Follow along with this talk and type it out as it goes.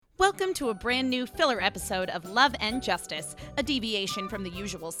Welcome to a brand new filler episode of Love and Justice, a deviation from the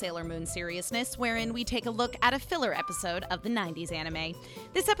usual Sailor Moon seriousness, wherein we take a look at a filler episode of the 90s anime.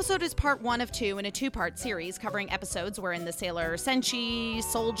 This episode is part 1 of 2 in a 2-part series covering episodes wherein the Sailor Senshi,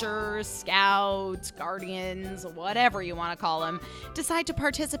 soldiers, scouts, guardians, whatever you want to call them, decide to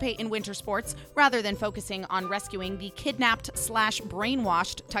participate in winter sports rather than focusing on rescuing the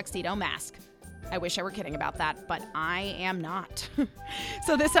kidnapped/brainwashed Tuxedo Mask. I wish I were kidding about that, but I am not.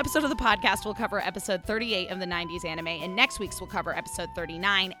 So this episode of the podcast will cover episode 38 of the 90s anime, and next week's will cover episode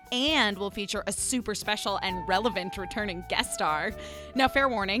 39, and will feature a super special and relevant returning guest star. Now, fair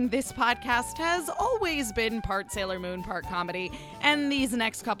warning, this podcast has always been part Sailor Moon, part comedy, and these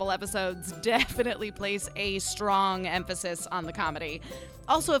next couple episodes definitely place a strong emphasis on the comedy.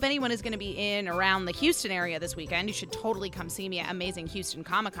 Also, if anyone is going to be in around the Houston area this weekend, you should totally come see me at Amazing Houston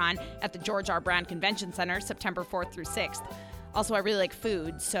Comic-Con at the George R. Brown Convention Center, September 4th through 6th. Also, I really like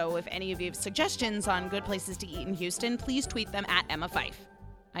food, so if any of you have suggestions on good places to eat in Houston, please tweet them at Emma Fife.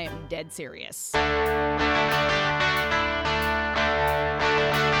 I am dead serious.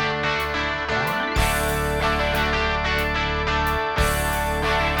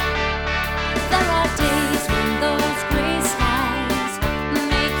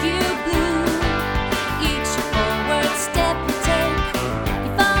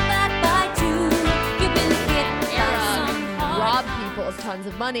 Tons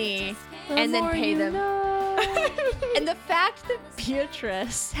of money and then pay them. And the fact that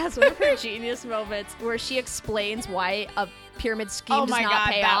Beatrice has one of her genius moments where she explains why a pyramid scheme does not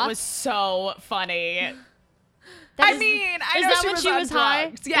pay off. That was so funny. I know that she when was she was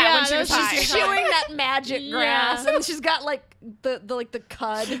high? Yeah, when she was high. She's chewing that magic grass, and she's got like the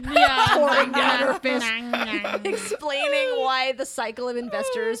cud Yeah. pouring down her fist, explaining why the cycle of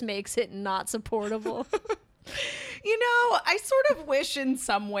investors makes it not supportable. You know, I sort of wish in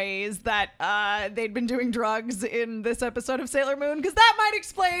some ways that they'd been doing drugs in this episode of Sailor Moon, because that might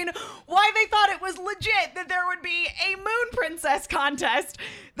explain why they thought it was legit that there would be a Moon Princess contest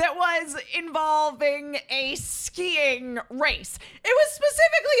that was involving a skiing race. It was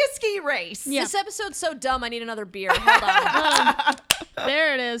specifically a ski race. Yeah. This episode's so dumb, I need another beer. Hold on.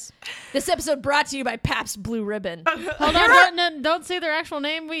 There it is. This episode brought to you by Pabst Blue Ribbon. Hold on, don't say their actual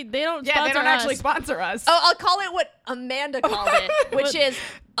name. They don't sponsor us. Yeah, they don't actually sponsor us. Oh, I'll call it what Amanda called it, which is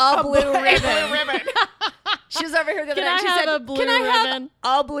a blue ribbon. She was over here the other night. She said, "Can I have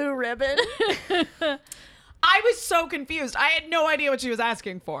a blue ribbon?" I was so confused. I had no idea what she was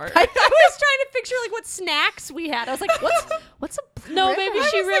asking for. I was trying to picture like what snacks we had. I was like, "What's a blue No, ribbon?" maybe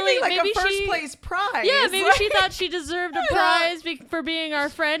she really like maybe a first she place prize. Yeah, maybe she thought she deserved a prize for being our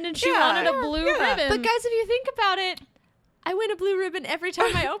friend, and she wanted a blue ribbon. But guys, if you think about it, I win a blue ribbon every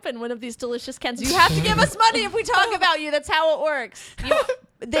time I open one of these delicious cans. You have to give us money if we talk about you. That's how it works.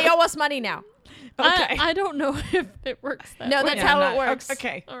 They owe us money now. Okay. I don't know if it works that No, way. that's how it works.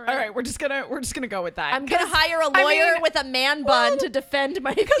 Okay. All All right. right. We're just gonna go with that. I'm gonna hire a lawyer with a man bun to defend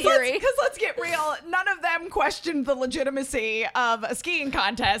my theory. Because let's get real. None of them questioned the legitimacy of a skiing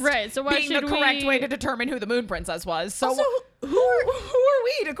contest. Right, so why being the should correct we- way to determine who the Moon Princess was. So Also, who are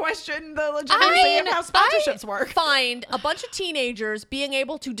we to question the legitimacy of how sponsorships work? Find a bunch of teenagers being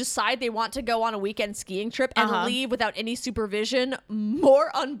able to decide they want to go on a weekend skiing trip and leave without any supervision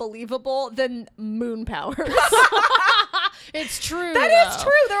more unbelievable than moon powers. It's true. That though. is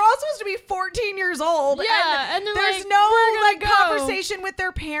true. They're all supposed to be 14 years old. Yeah, and they're there's like, no "We're gonna like go." conversation with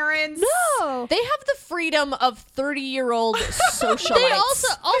their parents. No, they have the freedom of 30-year-old socialites. They also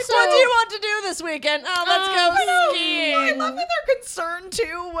What do you want to do this weekend? Oh, let's go skiing. I love that their concern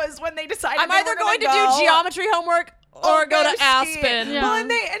too was when they decided I'm they either were going to go. do geometry homework or go to skiing. Aspen. Yeah. Well, and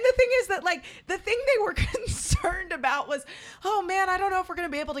the thing is that like the thing they were concerned about was, oh man, I don't know if we're gonna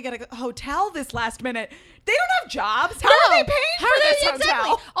be able to get a hotel this last minute. They don't have jobs. How are they paying for this hotel?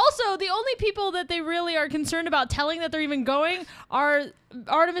 Exactly. Also, the only people that they really are concerned about telling that they're even going are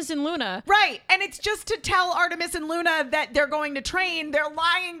Artemis and Luna. Right, and it's just to tell Artemis and Luna that they're going to train. They're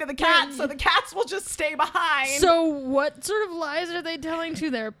lying to the cats, so the cats will just stay behind. So what sort of lies are they telling to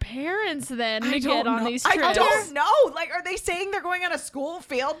their parents then to get on these trips? I don't know. Like, are they saying they're going on a school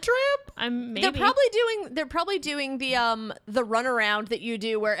field trip? Maybe. They're probably doing the runaround that you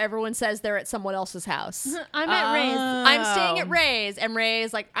do where everyone says they're at someone else's house. I'm at Ray's. I'm staying at Ray's, and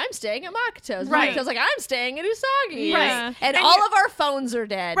Ray's like, I'm staying at Makoto's. Right. Makoto's like, I'm staying at Usagi. Right. And And all you- of our phones are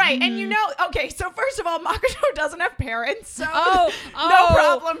dead. Right, and you know, okay, so first of all, Makoto doesn't have parents, so Oh, no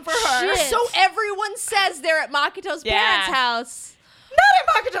problem for her. shit. So everyone says they're at Makoto's Yeah. parents' house.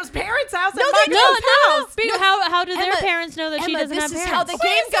 Not at Makoto's parents' house. No, at they Makoto's don't. house. But how do their Emma- parents know that she Emma, doesn't this have is parents? how the Wait a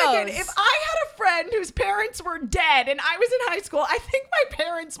game second. goes. If I had a friend whose parents were dead and I was in high school, I think my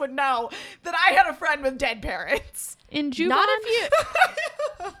parents would know that I had a friend with dead parents. In Juban? Not if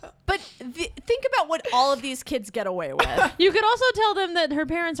you. But think about what all of these kids get away with. You could also tell them that her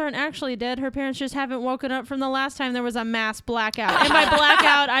parents aren't actually dead. Her parents just haven't woken up from the last time there was a mass blackout. And by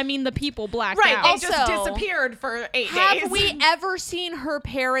blackout, I mean the people blacked Right, out. they just Also, disappeared for 8 days. Have we ever seen her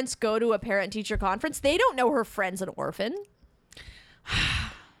parents go to a parent-teacher conference? They don't know her friend's an orphan.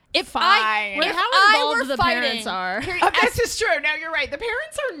 If Fine. Wait, if how I involved were the fighting, parents are? Here, This is true. No, you're right. The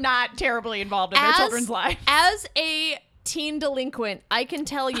parents are not terribly involved in their children's lives. As a teen delinquent, I can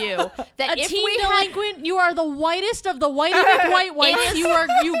tell you that A if teen we had delinquent, you are the whitest of the white whites.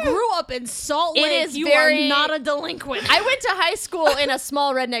 You grew up in Salt It Lake. is You very- are not a delinquent. I went to high school in a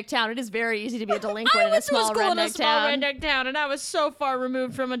small redneck town. It is very easy to be a delinquent in a small redneck town. redneck town, and I was so far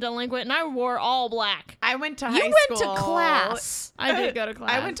removed from a delinquent, and I wore all black. I went to You high went school. to class. I did go to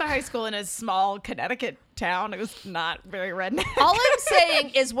class. I went to high school in a small Connecticut town. It was not very redneck. All I'm saying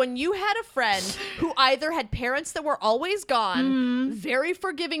is when you had a friend who either had parents that were always gone, very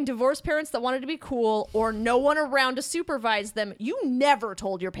forgiving divorced parents that wanted to be cool, or no one around to supervise them, you never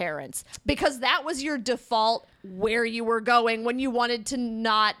told your parents because that was your default where you were going when you wanted to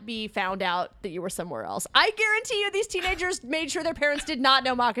not be found out that you were somewhere else. I guarantee you these teenagers made sure their parents did not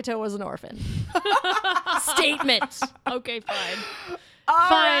know Makoto was an orphan. Statement. Okay, fine. All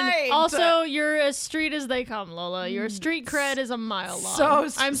Fine. right. Also, you're as street as they come, Lola. Your street cred is a mile long. So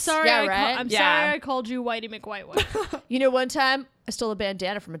I'm sorry. yeah, right? I'm Yeah. sorry I called you Whitey McWhite. You know, one time I stole a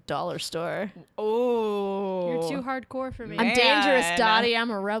bandana from a dollar store. Oh. You're too hardcore for me. I'm Man. dangerous, Dottie. I'm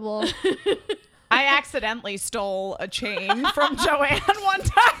a rebel. I accidentally stole a chain from Joanne one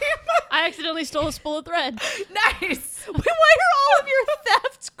time. I accidentally stole a spool of thread. Nice. Why are all of your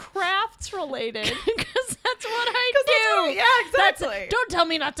thefts crafts related? Because that's what I That's do. what- yeah, exactly. Don't tell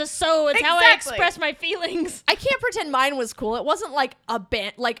me not to sew. It's how I Exactly. express my feelings. I can't pretend mine was cool. It wasn't like a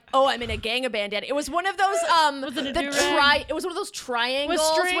band, like I'm in a gang of bandana. It was one of those Was it a do-rag? It was one of those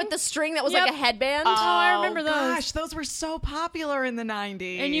triangles string? with the string that was Yep. like a headband. Oh, I remember those. Gosh, those were so popular in the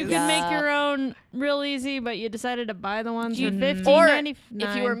 90s. And you could make your own real easy, but you decided to buy the ones for or $15.99.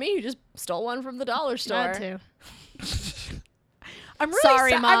 if you were me, you just stole one from the dollar store. That too. I'm really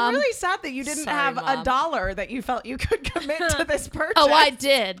Sorry, I'm Mom. really sad that you didn't Sorry, have Mom. $1 that you felt you could commit to this purchase. Oh, I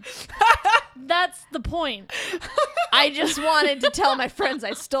did. That's the point. I just wanted to tell my friends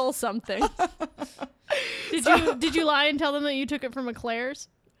I stole something. Did you lie and tell them that you took it from a Claire's?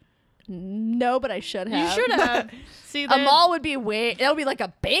 No, but I should have. You should have. See, A that- mall would be that would be like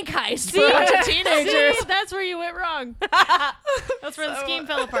a bank heist See, for a bunch of teenagers. See, that's where you went wrong. That's where the scheme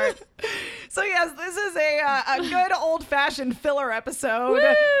fell apart. So yes, this is a good old-fashioned filler episode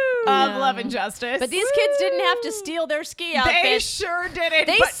of Yeah. Love and Justice. But these kids didn't have to steal their ski they outfits. sure didn't.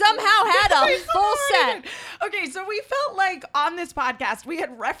 They but- somehow had They a full somehow set. did. Okay, so we felt like on this podcast we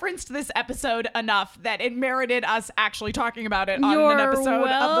had referenced this episode enough that it merited us actually talking about it on You're an episode of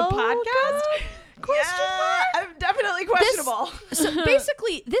the welcome? podcast. Question I'm definitely questionable. So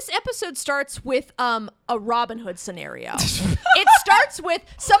basically, this episode starts with a Robin Hood scenario. It starts with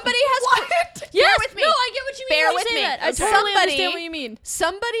somebody has. What? Bear with me. No, I get what you mean. Bear when you with say me. that. I Somebody- totally understand what you mean.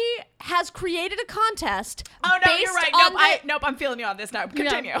 Somebody has created a contest. Oh no, based you're right. on Nope, I'm feeling you on this now.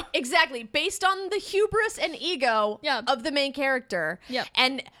 Continue. Exactly, based on the hubris and ego Yeah. of the main character. Yep.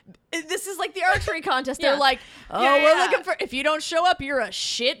 And this is like the archery contest. Yeah. They're like, oh, Yeah, we're yeah. looking for, if you don't show up, you're a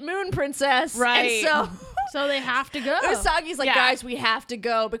shit moon princess. Right. And so So they have to go. Usagi's like, Yeah. guys, we have to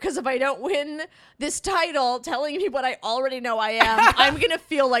go because if I don't win this title telling me what I already know I am, I'm going to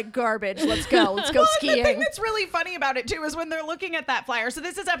feel like garbage. Let's go. Let's go Well, and the thing skiing. that's really funny about it too is when they're looking at that flyer. So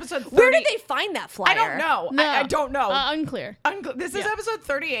this is episode 30. Where did they find that flyer? I don't know. No. I don't know. Unclear. This is Yeah. episode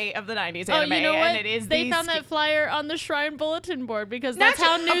 38 of the 90s Oh, anime, you know what? and it is They these found that flyer on the Shrine bulletin board because that's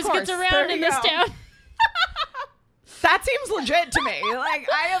how Naturally, of news course. gets There around you in this go. town. That seems legit to me. Like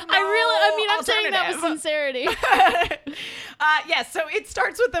I have no I'm saying that with sincerity. Yes, so it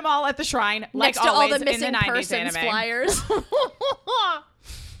starts with them all at the shrine, like Next to all always the missing in the 90s persons anime. flyers.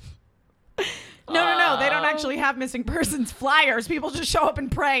 No, they don't actually have missing persons flyers. People just show up and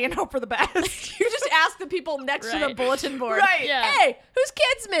pray and hope for the best. You just ask the people next to the Right. bulletin board. Right. Yeah. Hey, whose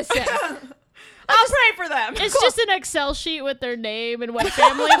kid's missing? I'll pray for them. It's just an Excel sheet with their name and what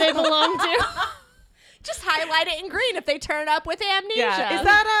family they belong to. Just highlight it in green if they turn up with amnesia.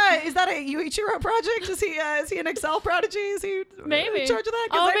 Yeah. Is that a Yuichiro project? Is he an Excel prodigy? Is he Maybe. in charge of that?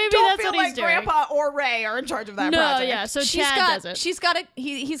 'Cause Oh, I maybe don't that's feel what like he's doing. Grandpa or Ray are in charge of that No, project. yeah. So Chad does it.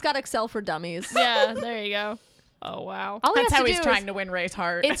 He's got Excel for dummies. Yeah, there you go. Oh, wow. All he That's has how to he's do trying is, to win Ray's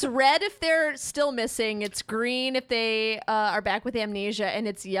heart. it's red if they're still missing, it's green if they are back with amnesia, and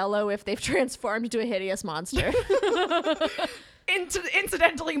it's yellow if they've transformed into a hideous monster.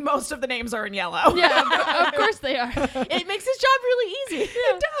 Incidentally, most of the names are in yellow. Yeah, of course they are. It makes his job really easy.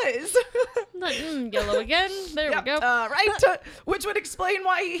 It does. Like, yellow again. There Yep, we go. right? Which would explain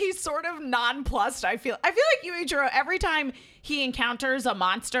why he's sort of nonplussed. I feel like Yuichiro, every time he encounters a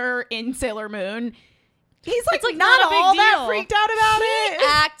monster in Sailor Moon, he's like, like not not a big all that deal. freaked out about He it.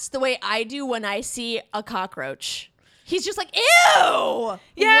 acts the way I do when I see a cockroach. He's just like, ew!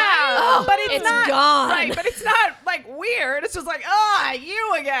 Yeah, Wow. but it's not gone. right. But it's not like weird. It's just like,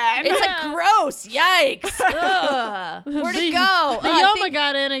 you again. It's Yeah. like gross. Yikes. Ugh. Where'd it go? The I Yoma think-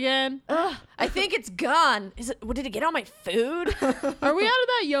 got in again. I think it's gone. Is it? Did it get on my food? Are we out of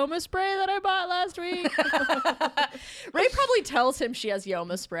that Yoma spray that I bought last week? Ray probably tells him she has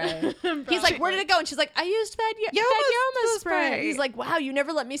Yoma spray. He's like, where did it go? And she's like, I used that Yoma spray. spray. He's like, wow, you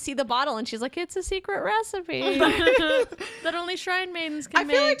never let me see the bottle. And she's like, it's a secret recipe. That only shrine maidens can I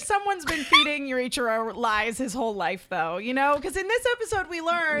make. feel like someone's been feeding Yuichiro lies his whole life, though, you know? Because in this episode, we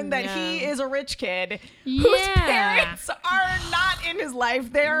learn that he is a rich kid whose Yeah. parents are not in his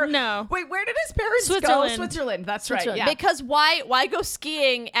life. They're No. Wait, where did his parents go? Switzerland. Switzerland. That's Switzerland. right. Yeah. Because why go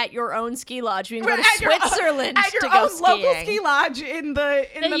skiing at your own ski lodge? You can go to At your own- Switzerland at your to go own skiing. local ski lodge in the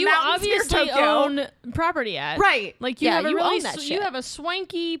that you mountains near obviously Tokyo. own property at. Right. Like you Yeah, have a you really own that you shit. have a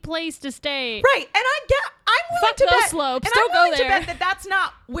swanky place to stay. Right, and I'm willing Fuck to those bet, slopes. and Don't I'm go willing to there. bet that that's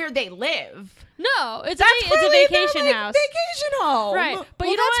not where they live. No, it's That's it's a clearly their, vacation like, house. Vacation home. Right. But Well,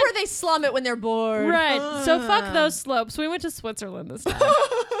 you know that's what? where they slum it when they're bored. Right. So fuck those slopes. We went to Switzerland this time.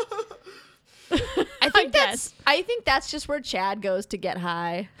 I think that's just where Chad goes to get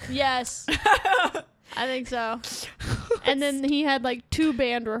high. Yes. I think so. And then he had like 2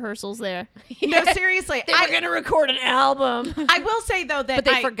 band rehearsals there. No, seriously. They were gonna record an album, I will say though that but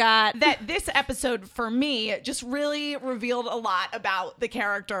they forgot. that this episode for me just really revealed a lot about the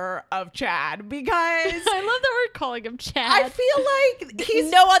character of Chad because I love that we're calling him Chad. I feel like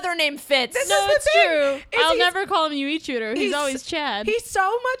he's no other name fits. This no, is the it's thing, true. is I'll he's- never call him Yuichiro. He's always Chad. He's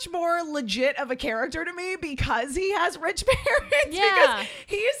so much more legit of a character to me because he has rich parents. Yeah. Because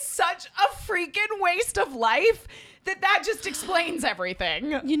he is such a freaking waste of life that just explains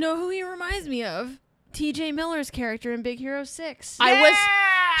everything. You know who he reminds me of? TJ Miller's character in Big Hero 6. Shut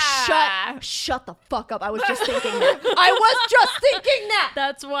the fuck up. I was just thinking that. I was just thinking that.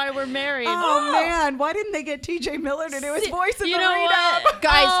 That's why we're married. Oh man, why didn't they get TJ Miller to do his voice in You the know read-up? what?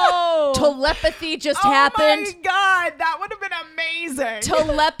 Guys, Oh. telepathy just Oh happened. my god, that would have been amazing.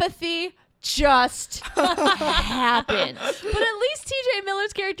 Telepathy just happened. But at least TJ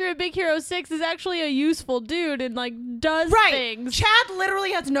Miller's character in Big Hero 6 is actually a useful dude and like does right. things. Chad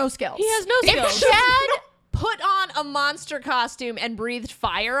literally has no skills. He has no If skills. Chad put on a monster costume and breathed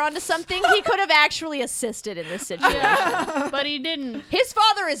fire onto something, he could have actually assisted in this situation. Yeah, but he didn't. His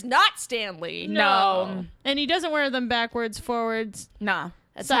father is not Stanley. No. And he doesn't wear them backwards, forwards, Nah.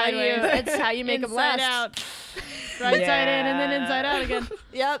 That's sideways. how you make them inside last. out, right side in, and then inside out again.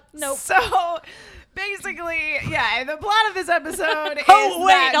 Yep. Nope. So basically, yeah, the plot of this episode is Oh,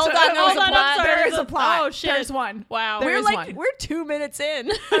 wait, that- hold on, there was a I'm plot. sorry, There is there's a plot. Oh shit. There's one. Wow. There We're is like one. we're 2 minutes in.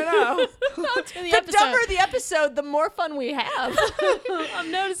 I know. to the The episode. dumber the episode, the more fun we have.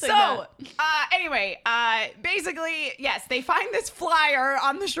 I'm noticing So, that. anyway, basically, yes, they find this flyer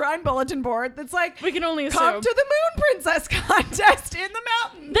on the Shrine Bulletin board that's like, We can only come assume. to the Moon Princess contest in the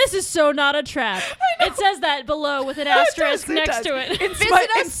mountains. This is so not a trap. It says that below with an asterisk next to it. It's Visit my-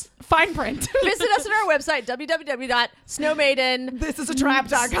 us. it's fine print. Visit us on our website, www.snowmaiden. This is a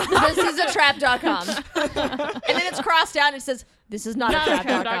trap.com. This is a trap.com. And then it's crossed out and it says, this is not, Not a a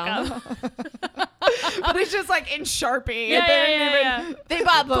trap.com. But it's just like in Sharpie. Yeah, They yeah, didn't yeah, even- yeah. They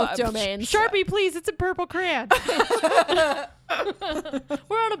bought both domains. Sharpie, please. It's a purple crayon. We're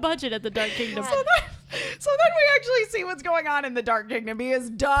on a budget at the Dark Kingdom. So then we actually see what's going on in the Dark Kingdom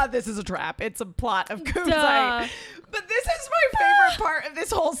because, this is a trap. It's a plot of Duh. Kunzite. But this is my favorite part of this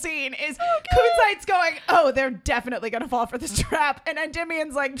whole scene is Kunzite's going, oh, they're definitely going to fall for this trap. And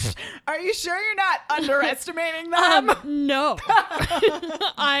Endymion's like, are you sure you're not underestimating them? No.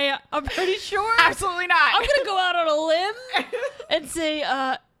 I'm pretty sure. Absolutely not. I'm gonna go out on a limb and say,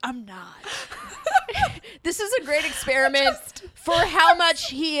 I'm not. This is a great experiment for how much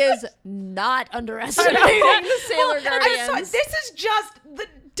he is not underestimating the Sailor I'm Guardians. sorry, this is just the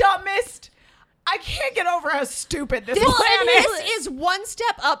dumbest. I can't get over how stupid this This, plan is. this is one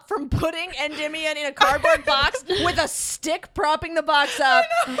step up from putting Endymion in a cardboard box with a stick propping the box up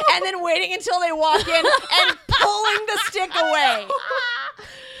and then waiting until they walk in and pulling the stick away.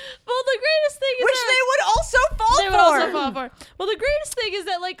 Well, the greatest thing is Which that they would also fall how far. Well, the greatest thing is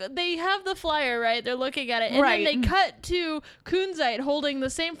that like they have the flyer, right? They're looking at it, and then they cut to Kunzite holding the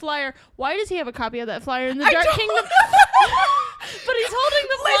same flyer. Why does he have a copy of that flyer in the Dark Kingdom? But he's holding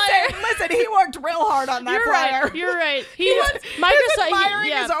the flyer. Listen, he worked real hard on that flyer. Right, you're right. He's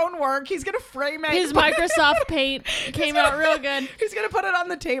admiring his own work. He's gonna frame it. His Microsoft Paint came out real good. He's gonna put it on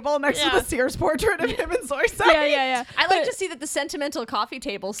the table next to the Sears portrait of him and Zoisite. Yeah. I like to see that the sentimental coffee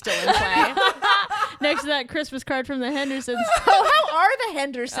table's still in play. Next to that Christmas card from the Hendersons. Oh, how are the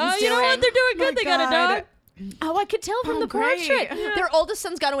Hendersons doing? You know what? They're doing good. They got a dog. Oh, I could tell from the portrait. Yeah. Their oldest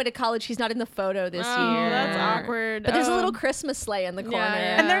son's gone away to college. He's not in the photo this year. That's awkward. But there's a little Christmas sleigh in the corner.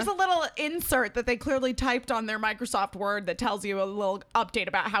 Yeah. And there's a little insert that they clearly typed on their Microsoft Word that tells you a little update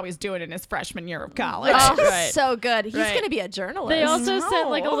about how he's doing in his freshman year of college. Oh, Right. so good. He's Right. going to be a journalist. They also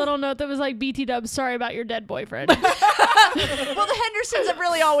sent like a little note that was like, BT Dubs, sorry about your dead boyfriend. Well, the Hendersons have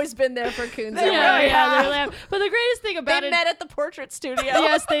really always been there for Kunzite. They really have. But the greatest thing about They it. met at the portrait studio.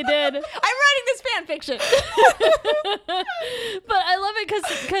 Yes, they did. I'm writing this fan fiction. But I love it because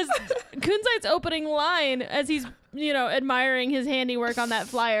Kunzite's opening line as he's admiring his handiwork on that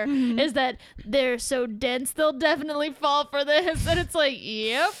flyer is that they're so dense they'll definitely fall for this, and it's like,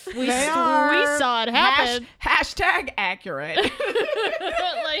 yep, we saw it happen. Hashtag accurate.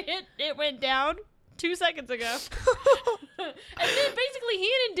 Like it went down 2 seconds ago. And then basically he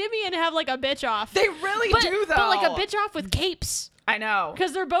and Endymion have like a bitch off. They really do though. But like a bitch off with capes. I know.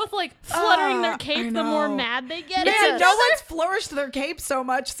 Because they're both like fluttering their cape the more mad they get. Man, no one's flourished their cape so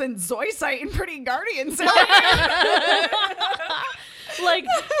much since Zoisite and Pretty Guardians. like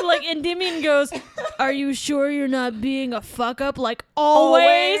Endymion goes, "Are you sure you're not being a fuck up like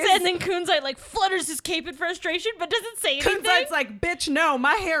always?" And then Kunzite like flutters his cape in frustration but doesn't say anything. Kunzite's like, bitch, no,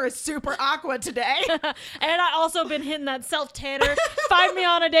 my hair is super aqua today. And I also been hitting that self tanner. Find me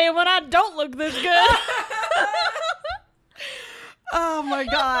on a day when I don't look this good. Oh my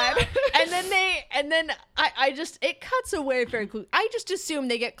god. and then I just, it cuts away very quickly. I just assume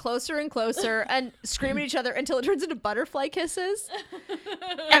they get closer and closer and scream at each other until it turns into butterfly kisses.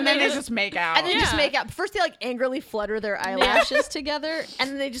 And then they just make out. And then just make out. First they like angrily flutter their eyelashes together, and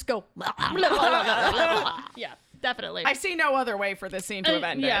then they just go Yeah, definitely. I see no other way for this scene to have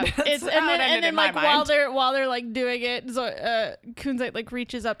ended. Yeah, That's and how it then ended in my like mind. while they're like doing it, Kunzite like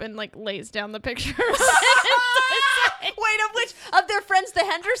reaches up and like lays down the pictures. Wait, of their friends, the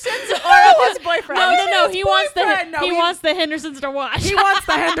Hendersons, or of his boyfriend? No. He wants wants the Hendersons to watch. He wants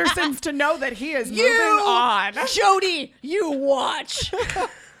the Hendersons to know that he is moving on. Jody, you watch. Oh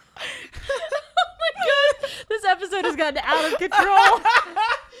my god, this episode has gotten out of control.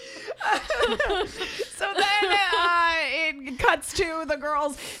 So then it cuts to the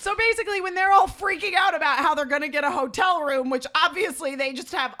girls. So basically when they're all freaking out about how they're going to get a hotel room, which obviously they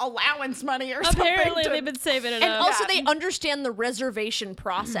just have allowance money or something. Apparently they've been saving it And up. also they understand the reservation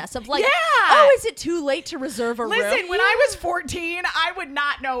process of like, Yeah. oh, is it too late to reserve a room? Listen, when I was 14, I would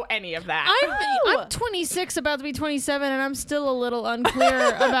not know any of that. I'm 26, about to be 27, and I'm still a little unclear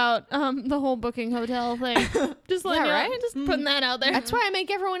about the whole booking hotel thing. Just letting you know, right? just putting that out there. That's why I make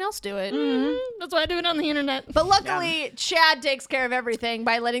everyone else do it. That's why I do it on the internet. But luckily, Chad takes care of everything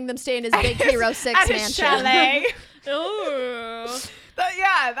by letting them stay in his Big Hero 6 At his mansion. chalet. Ooh.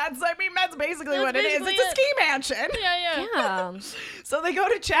 That's basically what it is. basically It's a ski mansion. Yeah. Yeah. So they go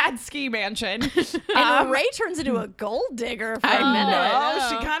to Chad's ski mansion. And Ray turns into a gold digger for I a minute. know.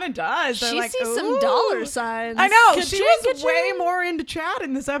 She kind of does. They're She like, sees "Ooh." some dollar signs. I know. Ka-ching, She was ka-ching. way more into Chad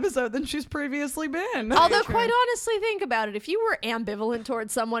in this episode than she's previously been. Although, quite honestly, think about it. If you were ambivalent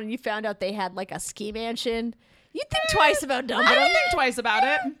towards someone and you found out they had like a ski mansion, you'd think twice about dumping I them. don't think twice about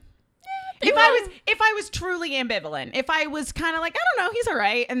it. If I was truly ambivalent, if I was kind of like, I don't know, he's all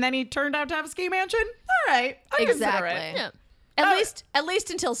right, and then he turned out to have a ski mansion, all right, I consider it. Yeah. At least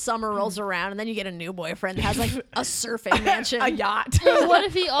until summer rolls around, and then you get a new boyfriend that has like a surfing mansion. A yacht. What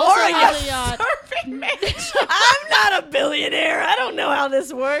if he also has a yacht? Surfing mansion. I'm not a billionaire. I don't know how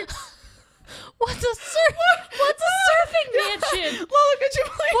this works. What's a surfing mansion? Lola, could you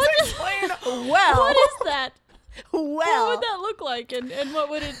please explain? Well, What is that? What well, would that look like, and what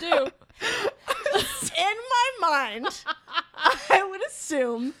would it do? in my mind, I would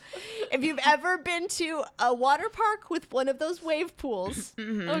assume if you've ever been to a water park with one of those wave pools,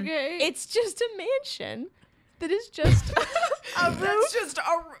 Okay. it's just a mansion that is just a roof. That's just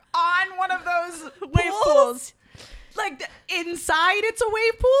on one of those Wave pools. Like inside, it's a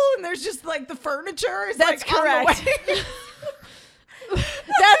wave pool, and there's just like the furniture is That's like on the correct. wave.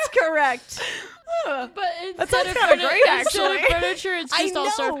 That's correct. But That sounds kind of great, instead actually. of furniture, it's I just all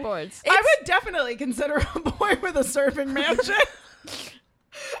know. surfboards. I would definitely consider a boy with a surfing mansion.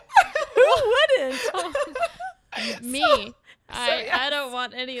 Who wouldn't? Me. yes. I don't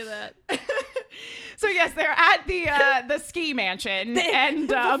want any of that. So yes, they're at the ski mansion, and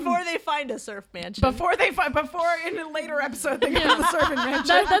before they find a surf mansion. before in a later episode they go to the surfing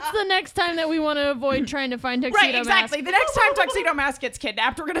mansion. That's the next time that we want to avoid trying to find Tuxedo Right, exactly. Mask. The next time Tuxedo Mask gets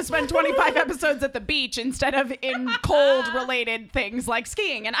kidnapped, we're going to spend 25 episodes at the beach instead of in cold-related things like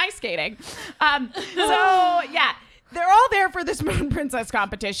skiing and ice skating. So, yeah. They're all there for this Moon Princess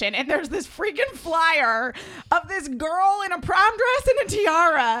competition, and there's this freaking flyer of this girl in a prom dress and a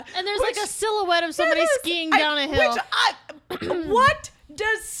tiara. And there's like a silhouette of somebody skiing down a hill. What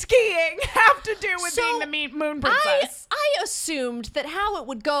does skiing have to do with being the Moon Princess? I assumed that how it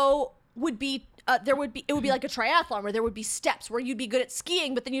would go would be it would be like a triathlon where there would be steps where you'd be good at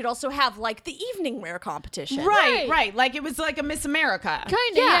skiing, but then you'd also have like the evening wear competition. Right. Like it was like a Miss America. Kind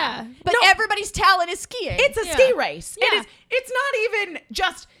of, yeah. But everybody's talent is skiing. It's a ski race. Yeah.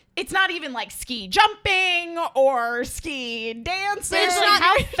 It's not even like ski jumping or ski dancing. It's like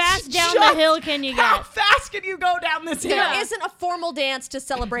how fast down the hill can you How get? fast can you go down this hill? There isn't a formal dance to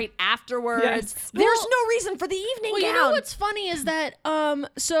celebrate afterwards. Yes. There's no reason for the evening Well, gown. you know what's funny is that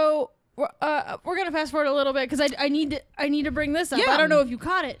so we're gonna fast forward a little bit because I need to bring this up. Yeah. I don't know if you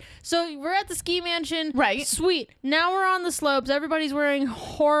caught it. So we're at the ski mansion. Right. Sweet. Now we're on the slopes. Everybody's wearing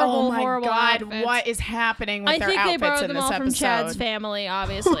horrible, Oh my horrible God! outfits. What is happening with I their think they outfits borrowed in them this all episode? from Chad's family,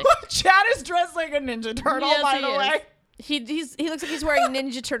 obviously. Chad is dressed like a Ninja Turtle, Yes, by he the is. way. He looks like he's wearing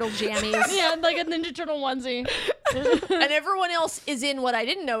Ninja Turtle jammies. Yeah, like a Ninja Turtle onesie. And everyone else is in what I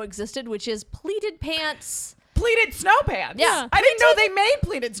didn't know existed, which is pleated pants. Pleated snow pants. Yeah. I didn't know they made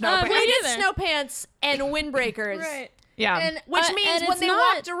pleated snow pants. pleated Pleated snow pants and windbreakers. Right. Yeah. And which and means when it's they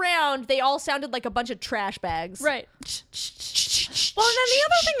not- walked around, they all sounded like a bunch of trash bags. Right. Well, then the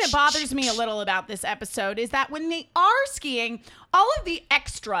other thing that bothers me a little about this episode is that when they are skiing, all of the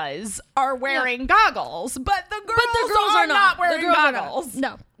extras are wearing goggles, but the girls, are not wearing goggles.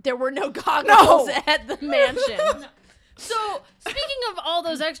 No. There were no goggles No. at the mansion. So, speaking of all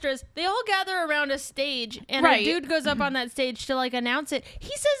those extras, they all gather around a stage, and Right. a dude goes up on that stage to like announce it.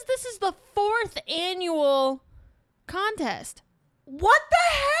 He says this is the 4th annual contest. What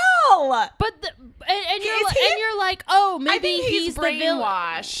the hell? But and you're Is like, he- and you're like, oh, maybe I think he's the villain.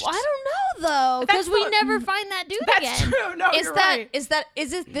 brainwashed. I don't know though, because That's we the- never find that dude That's again. true. No, Is you're that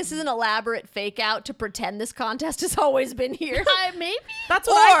right. this is an elaborate fake out to pretend this contest has always been here? Maybe. That's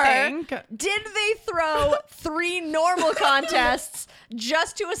what Or I think. did they throw 3 normal contests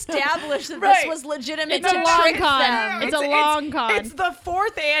just to establish that Right. this was legitimate It's to a long trick con. them? It's a long con. It's the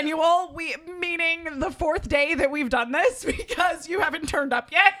 4th annual, meaning the 4th day that we've done this because you haven't turned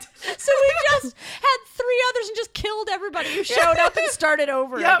up yet. So we just had 3 others and just killed everybody who showed up and started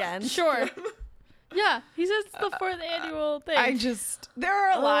over Yep. again. Sure. Yeah, he says it's the 4th annual thing. There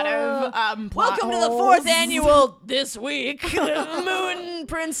are a lot of plot Welcome to the holes. 4th annual this week Moon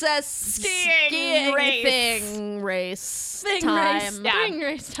Princess Skiing race. thing race Thing time. race. Yeah. Thing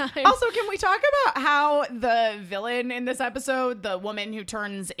race time. Also, can we talk about how the villain in this episode, the woman who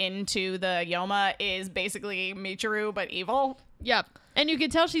turns into the Yoma, is basically Michiru but evil? Yep. And you can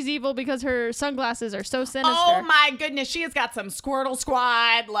tell she's evil because her sunglasses are so sinister. Oh my goodness, she has got some Squirtle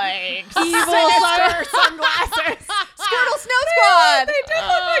Squad like Evil sinister sunglasses. Squirtle Snow Squad. They did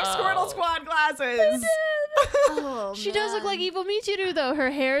look like Squirtle Squad glasses. Oh, She does look man. like evil Michiru though. Her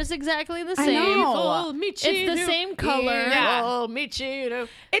hair is exactly the I same. know. It's the same color. Yeah. Oh, Michiru.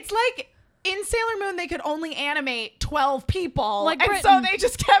 It's like in Sailor Moon they could only animate 12 people, Like and so Britain. they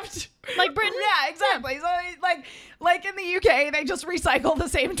just kept Like Britain? Yeah, exactly. So like in the UK they just recycle the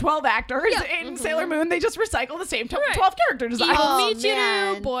same 12 actors. In Sailor Moon they just recycle the same 12 character designs. Evil Oh, Michiru,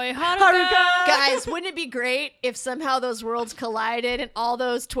 man. boy Haruka. Haruka. Guys, wouldn't it be great if somehow those worlds collided and all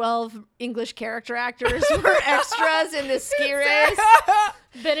those 12 English character actors were extras in this ski race?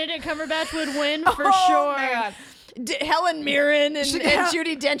 Benedict Cumberbatch would win for Oh, sure. man. Helen Mirren and Yeah.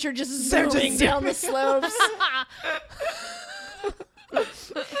 Judi Dench just They're just zooming down the slopes.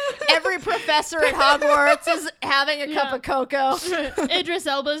 Every professor at Hogwarts is having a cup of cocoa. Idris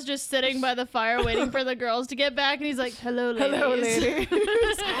Elba's just sitting by the fire waiting for the girls to get back, and he's like, "Hello, ladies." Hello, lady.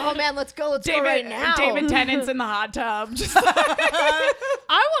 Oh man, let's go right now. David Tennant's in the hot tub. Just I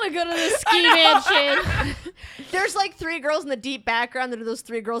want to go to the ski mansion. There's like 3 girls in the deep background that are those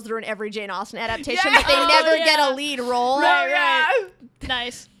 3 girls that are in every Jane Austen adaptation, Yeah. but they Oh, never yeah. get a lead role. yeah.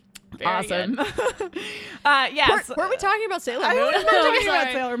 Nice. Very Awesome. good. Yes. Were we talking about Sailor I Moon? was talking about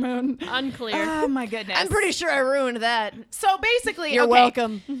sorry. Sailor Moon. Unclear. Oh my goodness. I'm pretty sure I ruined that. So basically, You're okay,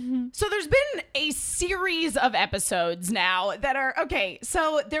 welcome. So there's been a series of episodes now that are okay.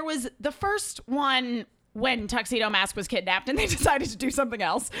 So there was the first one when Tuxedo Mask was kidnapped and they decided to do something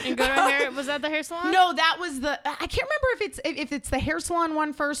else. And go to hair. Was that the hair salon? No, that was I can't remember if it's the hair salon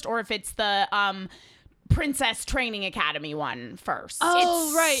one first or if it's the Princess Training Academy one first.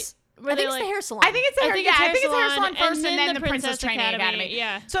 Oh, right. I think it's the hair salon. I think it's the hair salon first and then the Princess Training Academy.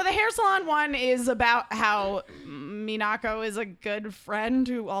 Yeah. So the hair salon one is about how Minako is a good friend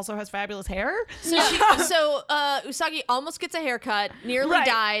who also has fabulous hair. So Usagi almost gets a haircut, nearly Right.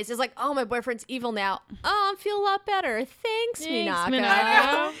 dies, is like, oh, my boyfriend's evil now. Oh, I feel a lot better. Thanks,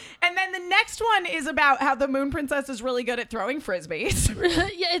 Minako. And then the next one is about how the Moon Princess is really good at throwing frisbees.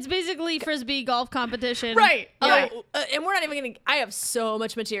 Yeah, it's basically frisbee golf competition. Right. Oh, and we're not even going to, I have so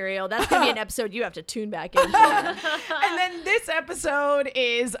much material. That's going to be an episode you have to tune back into. And then this episode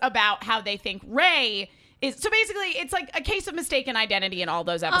is about how they think Rei is. So basically, it's like a case of mistaken identity in all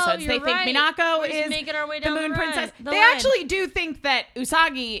those episodes. you're they think right. Minako We're just is making our way the down Moon the line- Princess. the They line. actually do think that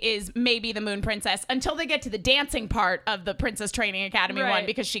Usagi is maybe the Moon Princess until they get to the dancing part of the Princess Training Academy one Right.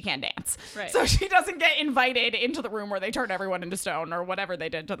 because she can't dance. Right. So she doesn't get invited into the room where they turn everyone into stone or whatever they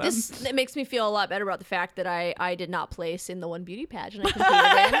did to them. It makes me feel a lot better about the fact that I did not place in the one beauty pageant I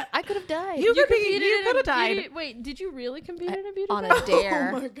competed in. I could have died. You could have died. Wait, did you really compete in a beauty on pageant? a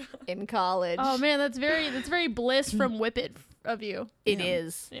dare in college. Oh man, that's very Bliss from Whippet of you. It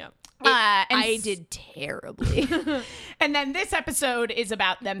is. Yeah. And I did terribly. And then this episode is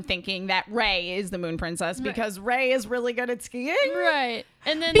about them thinking that Rei is the Moon Princess because Rei is really good at skiing. Right.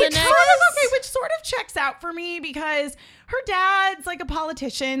 And then Which the next which sort of checks out for me because her dad's like a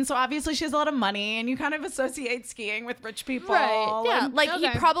politician, so obviously she has a lot of money, and you kind of associate skiing with rich people. Right. Yeah, and- like he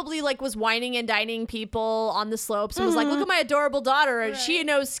Okay. probably like was whining and dining people on the slopes and was like, "Look at my adorable daughter. She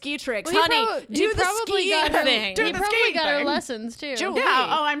knows ski tricks, Well, he honey. prob- do he the probably skiing got her- thing." Do He the probably skiing got her thing. lessons too. Julie.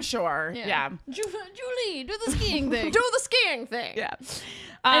 Yeah, oh, I'm sure. Yeah. Julie, do the skiing thing. Do the skiing thing. Yeah.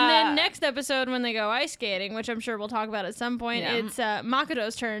 And then next episode, when they go ice skating, which I'm sure we'll talk about at some point, Yeah. it's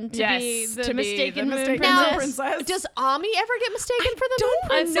Makoto's turn to Yes, be the to be mistaken the moon mistaken princess. Moon Princess. Does Ami ever get mistaken for the don't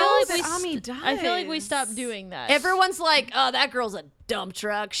moon I princess? feel like that we Ami st- I feel like we does. stopped doing that. Everyone's like, "Oh, that girl's a dump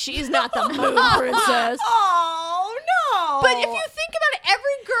truck. She's not the moon princess." Oh no! But if you think about it,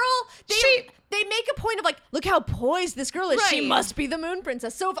 every girl they make a point of like, look how poised this girl is. She Right. must be the moon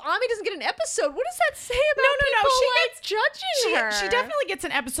princess. So if Ami doesn't get an episode, what does that say about No. people She like gets judging her? She definitely gets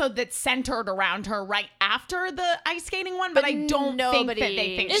an episode that's centered around her right after the ice skating one, but I don't think that nobody-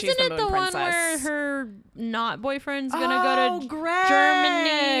 they think Isn't she's the it Moon the one Princess. where her not boyfriend's gonna go to Greg.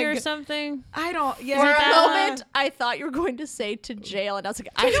 Germany or something? I don't. Yeah. For a that moment, I thought you were going to say to jail, and I was like,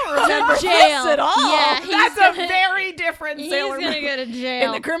 I don't remember Jail. this at all. Yeah, he's That's gonna- a very different He's Sailor gonna Moon. go to In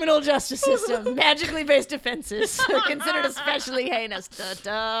jail. the criminal justice system, magically based offenses are considered especially heinous. Da,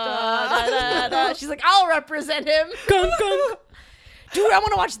 da, da, da, da. She's like, I'll represent him. Gunk, gunk. Dude, I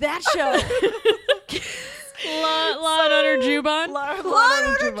want to watch that show. Law and Order Juban. Law and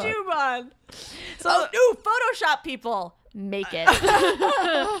Order Juban. So, Photoshop people. Make it.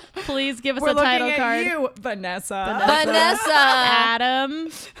 Please give us We're a title looking at card. you, Vanessa. Vanessa. Adam,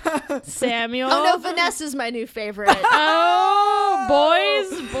 Samuel. Oh no, Vanessa's my new favorite. Oh,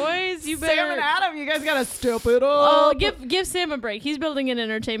 boys, you better. Sam and Adam, you guys gotta step it Oh, up. give Sam a break. He's building an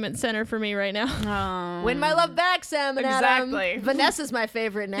entertainment center for me right now. Win my love back, Sam and Exactly. Adam. Vanessa's my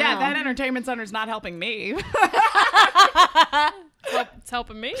favorite now. Yeah, that entertainment center's not helping me. It's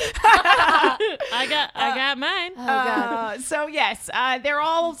helping me. I got mine. Oh god. So yes, they're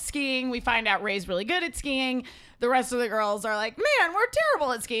all skiing. We find out Ray's really good at skiing. The rest of the girls are like, man, we're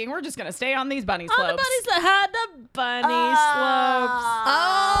terrible at skiing. We're just gonna stay on these bunny slopes. On the bunny slopes.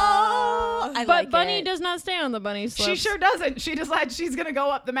 Oh, I But like Bunny it. does not stay on the bunny slopes. She sure doesn't. She decides she's gonna go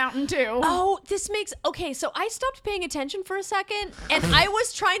up the mountain too. Oh, this makes okay. So I stopped paying attention for a second, and I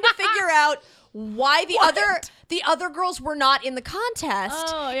was trying to figure out why the other girls were not in the contest.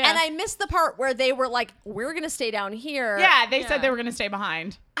 Oh, yeah. And I missed the part where they were like, "We're gonna stay down here." Yeah, they said they were gonna stay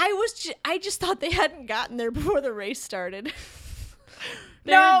behind. I just thought they hadn't gotten there before the race started.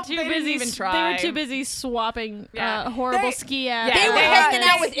 They No, were too they didn't busy. even They try. were too busy swapping Yeah. horrible They- ski yeah, apps. They were they- hanging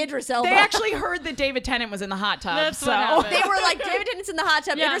out they- with Idris Elba. They actually heard that David Tennant was in the hot tub. That's so what happened. They were like, David Tennant's in the hot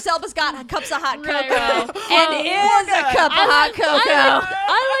tub. Yeah. Idris Elba's got cups of hot cocoa, Right. and is a cup of hot cocoa.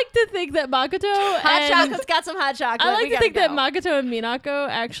 I like to think that Makoto Hot and chocolate's got some hot chocolate. I like We to gotta think that go. Makoto and Minako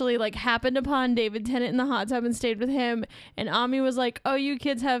actually like happened upon David Tennant in the hot tub and stayed with him, and Ami was like, "Oh, you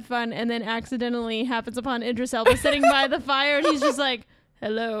kids have fun," and then accidentally happens upon Idris Elba sitting by the fire, and he's just like,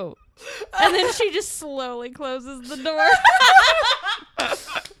 "Hello," and then she just slowly closes the door.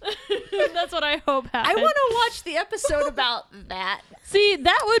 That's what I hope I happened. want to watch the episode about that. See,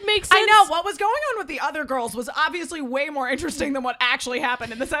 that would make sense. I know what was going on with the other girls was obviously way more interesting than what actually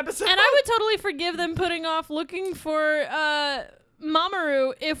happened in this episode. And I would totally forgive them putting off looking for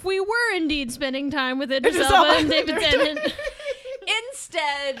Mamoru if we were indeed spending time with Idris Elba and David Tennant.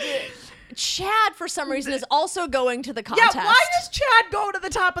 Instead, Chad, for some reason, is also going to the contest. Yeah, why does Chad go to the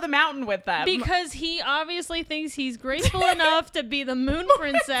top of the mountain with them? Because he obviously thinks he's graceful enough to be the moon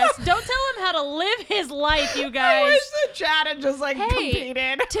princess. Don't tell him how to live his life, you I guys. wish that Chad had just like Hey,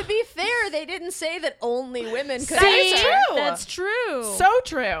 competed. to be fair, they didn't say that only women could That See, is enter. true. That's true. So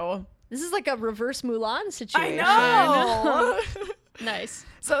true. This is like a reverse Mulan I situation. know. Nice.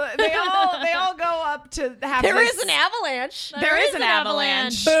 So they all go up to have There this, is an avalanche. There is an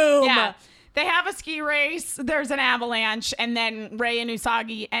avalanche. Boom. Yeah. They have a ski race. There's an avalanche, and then Rei and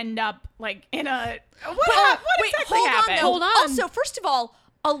Usagi end up like in a what exactly happened? Hold on. Also, first of all,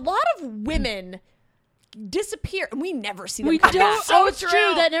 a lot of women disappear, and we never see them We come don't. back. Oh, it's true.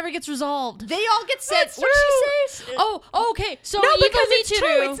 That never gets resolved. They all get sent. That's What did she say? Oh, okay. So No, Evil because it's Michiru.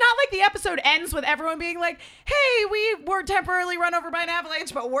 true. It's not like the episode ends with everyone being like, "Hey, we were temporarily run over by an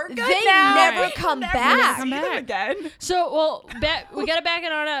avalanche, but we're good They now." never We come never back. see them again. So, well, we gotta back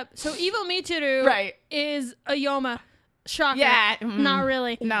it on up. So, Evil Michiru Right. is a Yoma. Shocker. Yeah, Not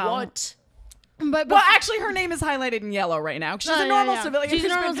really. No. What? But Well, actually, her name is highlighted in yellow right now. 'Cause she's Oh, a normal yeah. civilian. She's a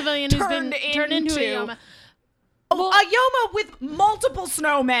who's normal been civilian who's been turned into a Yoma. A Yoma with multiple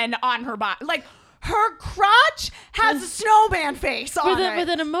snowmen on her body. Like, her crotch has a snowman face on it. With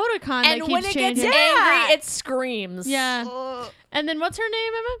an emoticon that And keeps when it gets changing. angry, it screams. Yeah. Ugh. And then what's her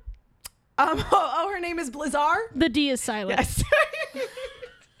name, Emma? Her name is Blizzard. The D is silent. Yes.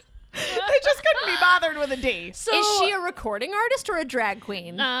 They just couldn't be bothered with a D. So, Is she a recording artist or a drag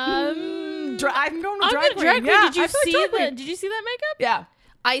queen? I'm I'm going to I'm drag gonna queen. drag queen. Yeah, Did you I feel like see drag the? queen. Did you see that makeup? Yeah.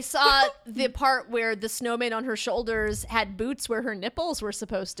 I saw the part where the snowman on her shoulders had boots where her nipples were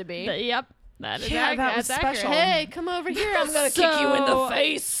supposed to be. Yep. That is Yeah, that was that's accurate. special. Hey, come over here. I'm going to kick you in the So-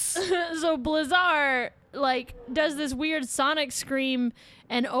 face. So Blizzard like does this weird sonic scream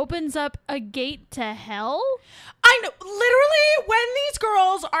and opens up a gate to hell. I know. Literally, when these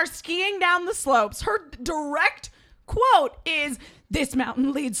girls are skiing down the slopes, her direct quote is, "This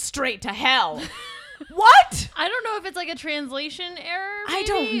mountain leads straight to hell." What? I don't know if it's like a translation error. I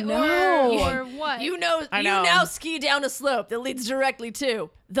maybe, don't know. or what. You know, I you know. now ski down a slope that leads directly to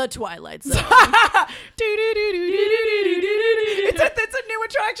the Twilight Zone. It's a new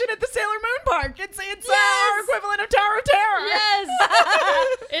attraction at the Sailor Moon Park. It's our equivalent of Tower of Terror. Yes.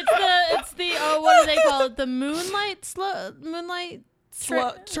 it's the what do they call it? The moonlight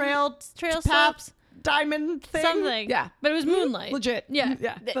Trail trail path, stops. diamond thing. Something. Yeah. But it was moonlight. Legit. Yeah.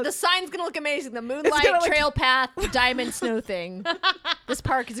 Yeah. The sign's going to look amazing. The moonlight, gonna look- trail path, diamond snow thing. This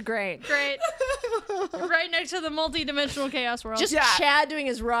park is great. Great. Right next to the multi-dimensional chaos world. Just Yeah. Chad doing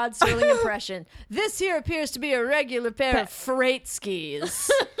his Rod Serling impression. This here appears to be a regular pair of freight skis.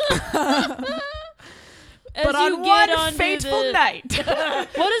 As But you on get one onto fateful the- night.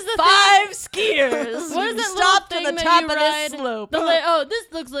 What is the Five skiers. What is that Stopped little to the thing top that of you this ride? slope. This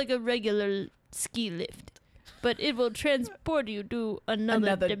looks like a regular ski lift, but it will transport you to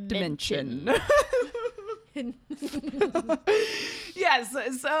another dimension. Yes,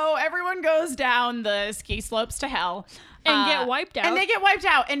 so everyone goes down the ski slopes to hell And get wiped out. and they get wiped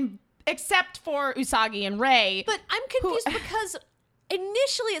out, and except for Usagi and Rei. But I'm confused because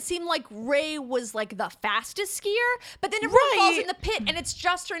initially it seemed like Rei was like the fastest skier, but then everyone falls Right. in the pit and it's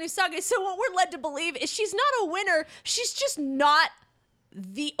just her and Usagi. So what we're led to believe is she's not a winner. She's just not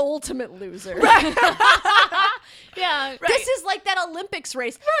the ultimate loser. Yeah. This is like that Olympics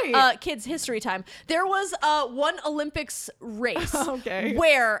race. Right. Kids history time. There was one Olympics race Okay.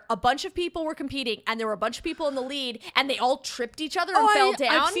 where a bunch of people were competing and there were a bunch of people in the lead and they all tripped each other and Oh, fell I've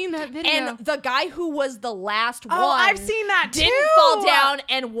down. seen that video. And the guy who was the last one I've seen that didn't too. fall down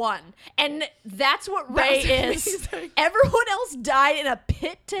and won. And that's what Rei was is. amazing. Everyone else died in a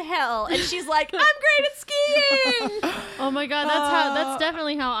pit to hell. And she's like, I'm great at skiing. Oh my god, that's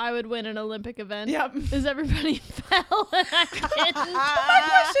definitely how I would win an Olympic event. Yep. Is everybody fell and I didn't. My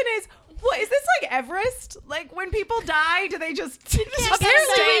question is, what is this like Everest? Like when people die, do they just stay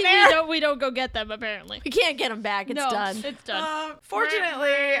Apparently there? we don't go get them apparently. We can't get him back. It's No, done. It's done. Fortunately,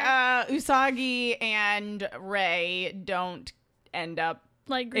 Usagi and Rei don't end up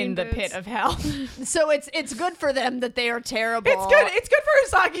Like green in the boots. pit of hell. So it's good for them that they are terrible. It's good. It's good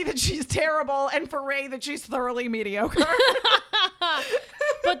for Usagi that she's terrible, and for Rei that she's thoroughly mediocre.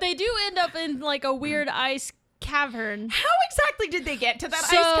 But they do end up in like a weird ice cavern. How exactly did they get to that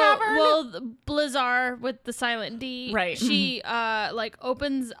So, ice cavern? well, Blizzard with the silent D, Right. She like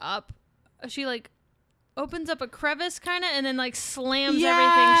opens up she like opens up a crevice kind of and then like slams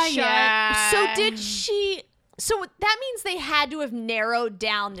Yeah, everything shut. yeah. So did she? So that means they had to have narrowed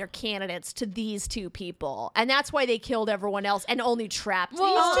down their candidates to these two people, and that's why they killed everyone else and only trapped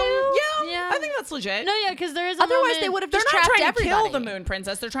Well, these two. Yeah. I think that's legit. No, yeah, because there is a Otherwise, moment, they would have They're just not trapped trying to everybody. kill the Moon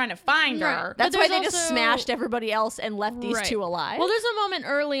Princess. They're trying to find Right. her. That's But why there's they just also- smashed everybody else and left these Right. two alive. Well, there's a moment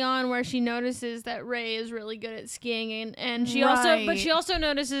early on where she notices that Rey is really good at skiing, and she Right. she also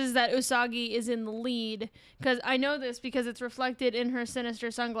notices that Usagi is in the lead, because I know this because it's reflected in her sinister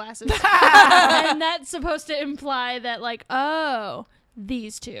sunglasses, and that's supposed to imply that like, oh,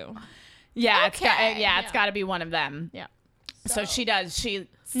 these two. Yeah, Okay. it's got to be one of them. Yeah. So she does. She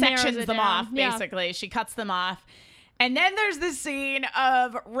Narrows sections it them down. off, Yeah. basically. She cuts them off. And then there's this scene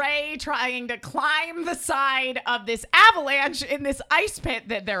of Rey trying to climb the side of this avalanche in this ice pit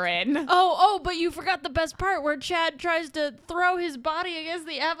that they're in. Oh, but you forgot the best part where Chad tries to throw his body against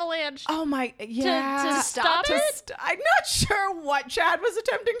the avalanche. Oh my, yeah. to stop it? I'm not sure what Chad was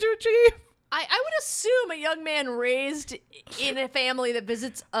attempting to achieve. I would assume a young man raised in a family that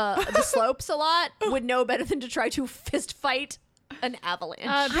visits the slopes a lot would know better than to try to fist fight an avalanche.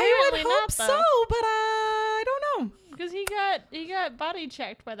 I would Apparently hope not, so, though. but I don't know. Because he got body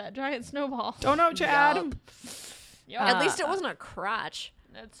checked by that giant snowball. Don't know, Chad. Yup. Yup. At least it wasn't a crotch.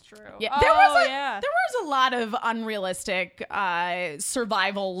 That's true. Yeah, Oh, there was yeah. a lot of unrealistic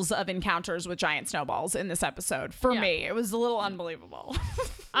survivals of encounters with giant snowballs in this episode. For Yeah. me, it was a little unbelievable.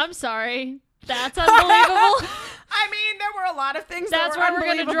 I'm sorry. That's unbelievable. I mean, there were a lot of things That's that were where we're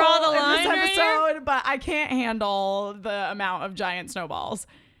gonna unbelievable draw the in line right this here? episode, but I can't handle the amount of giant snowballs.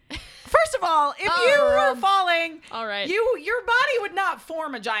 First of all, if you were falling, All right. your body would not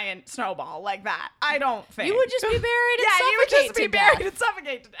form a giant snowball like that. I don't think. You would just be buried and yeah, you would suffocate just be to buried death. and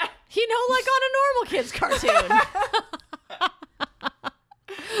suffocate to death. You know, like on a normal kid's cartoon.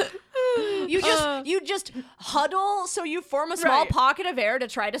 You just huddle so you form a small Right. pocket of air to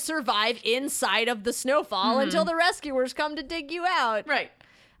try to survive inside of the snowfall until the rescuers come to dig you out. Right.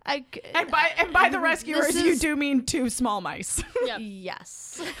 I, And by the rescuers, This you is- do mean two small mice. Yep.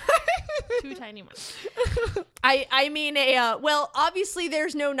 yes. Two tiny ones. I mean well, obviously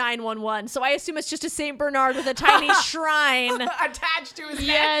there's no 911, so I assume it's just a Saint Bernard with a tiny shrine. Attached to his neck.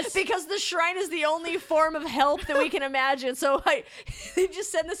 Yes. Because the shrine is the only form of help that we can imagine. So they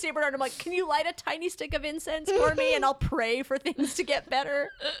just send the Saint Bernard. I'm like, can you light a tiny stick of incense for me, and I'll pray for things to get better.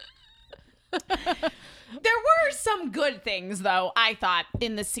 There were some good things, though, I thought,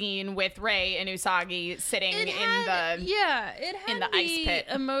 in the scene with Rey and Usagi sitting It in had the ice pit.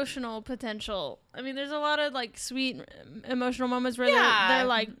 emotional potential. I mean, there's a lot of like sweet emotional moments where Yeah. they're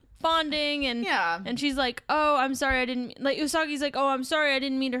like bonding and Yeah. and she's like, "Oh, I'm sorry, I didn't." Like Usagi's like, "Oh, I'm sorry, I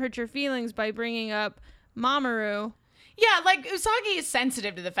didn't mean to hurt your feelings by bringing up Mamoru." Yeah, like Usagi is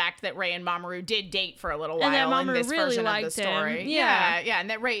sensitive to the fact that Rey and Mamoru did date for a little while And that in Mamoru this really version of liked the him. story. Yeah. Yeah, and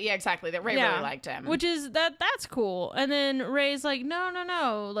that Rey, exactly, that Rey really liked him. Which is that's cool. And then Rey's like,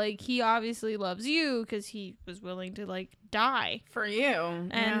 no, like he obviously loves you because he was willing to like die, for you,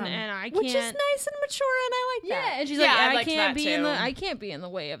 and I can't. Which is nice and mature, and I like Yeah, that. and she's Yeah, I like, liked that too. I can't be in the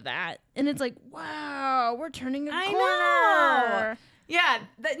way of that. And it's like, wow, we're turning a I corner. know. Yeah,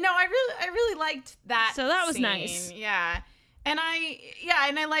 I really liked that. So that was scene. nice. Yeah, and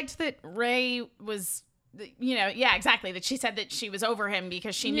I liked that Rey was, exactly, that she said that she was over him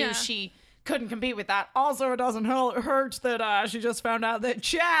because she knew Yeah. she couldn't compete with that. Also, it doesn't hurt that she just found out that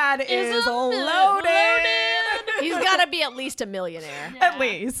Chad is loaded. He's got to be at least a millionaire. At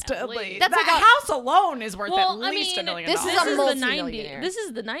least. That's That like a- house alone is worth Well, at I least mean, $1 million. this is This a is the multi-millionaire. 90s. This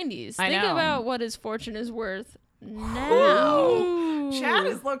is the 90s. I Think know. about what his fortune is worth now. Chad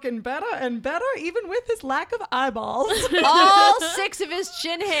is looking better and better, even with his lack of eyeballs. All 6 of his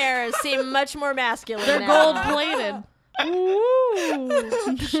chin hairs seem much more masculine. They're now. gold plated.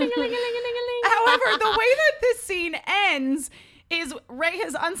 However, the way that this scene ends is Rey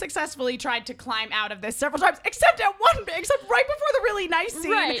has unsuccessfully tried to climb out of this several times, except right before the really nice scene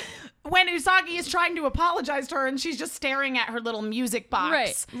Right. when Usagi is trying to apologize to her and she's just staring at her little music box.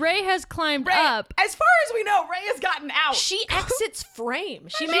 Right. Ray has climbed Rey, up. as far as we know, Rey has gotten out. She exits frame.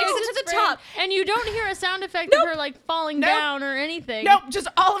 She She makes exits it to the frame, top. and you don't hear a sound effect of her like falling Nope. down or anything. Nope, just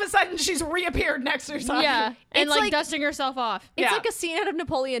all of a sudden she's reappeared next to Usagi. Yeah, and It's like, like- dusting herself off. It's Yeah. like a scene out of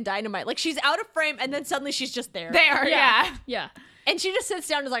Napoleon Dynamite. Like she's out of frame and then suddenly she's just there. There, yeah. Yeah. And she just sits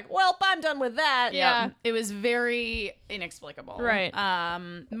down and is like, well, I'm done with that. Yeah. It was very inexplicable. Right.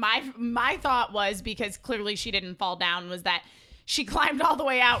 My thought was, because clearly she didn't fall down, was that she climbed all the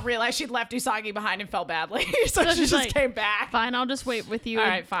way out, realized she'd left Usagi behind, and felt badly. So she she's just like, came back. Fine, I'll just wait with you. All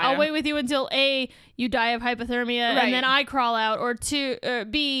right, fine. I'll wait with you until A, you die of hypothermia, Right. and then I crawl out, or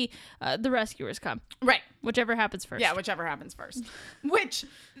B, the rescuers come. Right. Whichever happens first. Yeah, whichever happens first. Which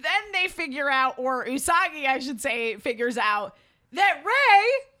then they figure out, or Usagi, I should say, figures out that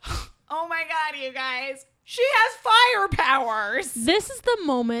Rei, oh my god, you guys, she has fire powers. This is the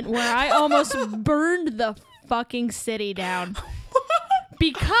moment where I almost burned the fucking city down.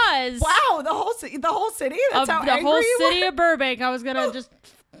 Because Wow, the whole city. That's of how the angry whole you city of Burbank, I was gonna just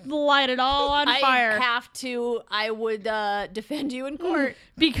light it all on fire. I would defend you in court.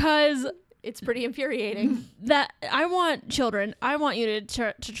 Because It's pretty infuriating. that I want children. I want you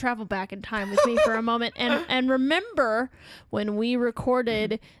to travel back in time with me for a moment and remember when we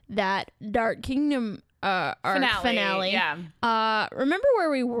recorded that Dark Kingdom arc finale. Yeah. Remember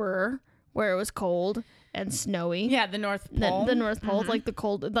where we were, where it was cold and snowy. Yeah, the North Pole. The North Pole, like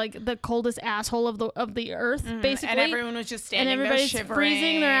the coldest asshole of the earth, basically. And everyone was just And standing there everybody's shivering.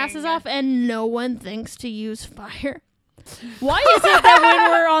 freezing their asses off, and no one thinks to use fire. Why is it that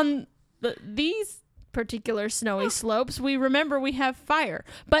when we're on these particular snowy slopes, we remember we have fire,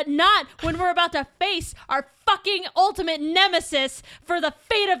 but not when we're about to face our fucking ultimate nemesis for the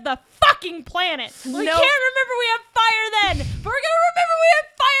fate of the fucking planet? We can't remember we have fire then, but we're gonna remember we have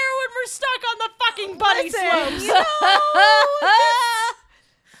fire when we're stuck on the fucking bunny slopes. You know,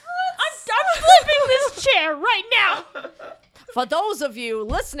 I'm flipping this chair right now. For those of you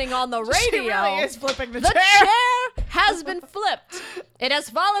listening on the she radio, really is flipping the the chair. chair has been flipped. It has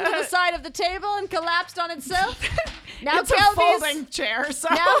fallen to the side of the table and collapsed on itself. Now It's a folding chair, so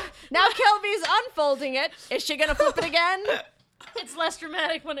now Kelby's unfolding it. Is she gonna flip it again? It's less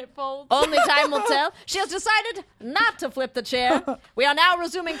dramatic when it folds. Only time will tell. She has decided not to flip the chair. We are now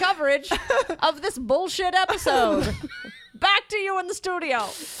resuming coverage of this bullshit episode. Back to you in the studio.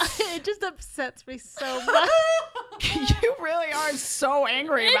 It just upsets me so much. you really are so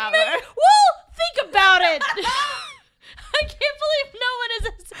angry about Well, it. think about it. I can't believe no one is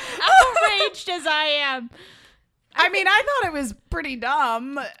as outraged as I am. I mean, I thought it was pretty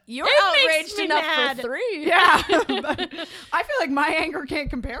dumb. You're It makes outraged me enough mad. for 3. Yeah, but I feel like my anger can't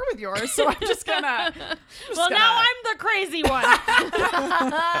compare with yours, so I'm just gonna. Now I'm the crazy one.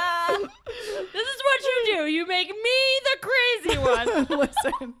 This is what you do. You make me the crazy one.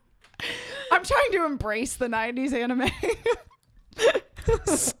 Listen, I'm trying to embrace the '90s anime.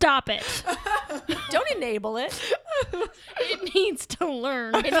 Stop it. Don't enable it. It needs to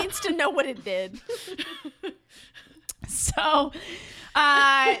learn. It needs to know what it did. So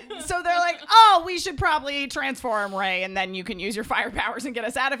they're like, oh, we should probably transform Rei, and then you can use your fire powers and get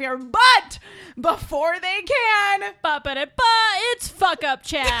us out of here. But before they can, Ba-ba-da-ba, it's fuck up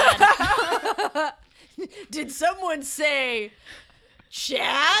Chad. Did someone say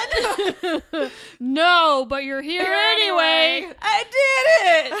Chad? No, but you're here anyway. I did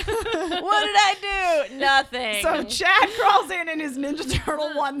it. What did I do? Nothing. so Chad crawls in his Ninja Turtle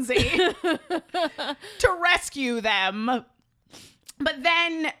onesie to rescue them. But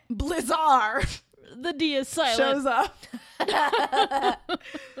then Blizzard The D is silent. shows up.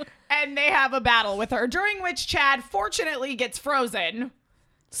 And they have a battle with her, during which Chad fortunately gets frozen.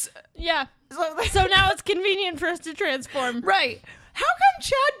 Yeah. So, So now it's convenient for us to transform. right. How come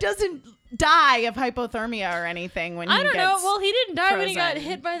Chad doesn't die of hypothermia or anything when he I don't gets know. Well, he didn't die when he got frozen?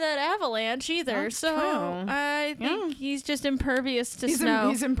 hit by that avalanche either. That's so true. I think he's just impervious to he's snow.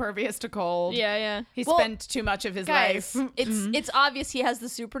 he's impervious to cold. yeah. He Well, spent too much of his Guys, life. it's obvious he has the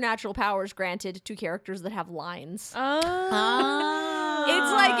supernatural powers granted to characters that have lines. Oh.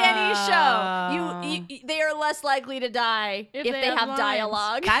 It's like any show. You they are less likely to die if they have lines.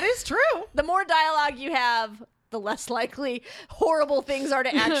 dialogue. That is true. The more dialogue you have, the less likely horrible things are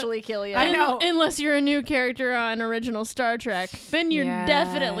to actually kill you. I know. Unless you're a new character on original Star Trek, then you're Yeah.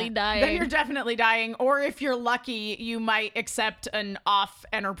 definitely dying. Then you're definitely dying. Or if you're lucky, you might accept an off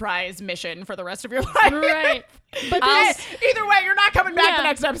Enterprise mission for the rest of your life. right. But Eh, then, either way, you're not coming back the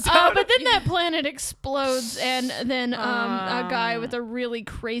next episode. but then that planet explodes, and then a guy with a really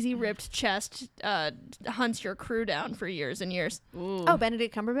crazy ripped chest hunts your crew down for years and years. Oh,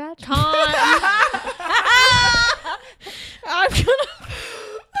 Benedict Cumberbatch? I'm gonna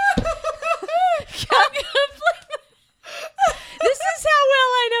This is how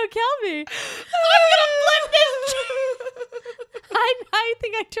well I know Kelby. I'm gonna flip this. I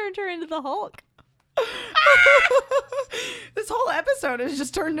think I turned her into the Hulk. This whole episode has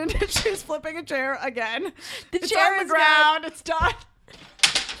just turned into she's flipping a chair again. It's chair on the is ground. It's done.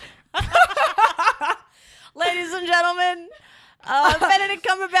 Ladies and gentlemen, Benedict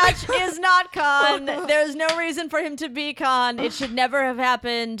Cumberbatch is not Khan. There's no reason for him to be Khan. It should never have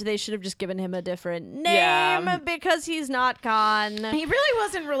happened. They should have just given him a different name because he's not Khan. He really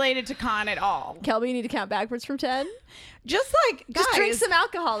wasn't related to Khan at all. Kelby, you need to count backwards from 10. Just like, guys, Just drink some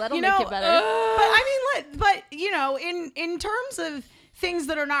alcohol. That'll you make know, it better. but I mean, but you know, in terms of things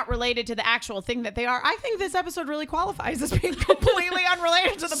that are not related to the actual thing that they are, I think this episode really qualifies as being completely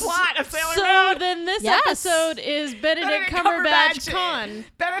unrelated to the plot of Sailor So Moon. then this Yes. episode is Benedict Cumberbatch Khan.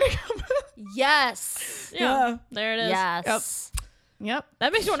 Benedict Cumberbatch. Yes. Yeah. There it is. Yes. Yep.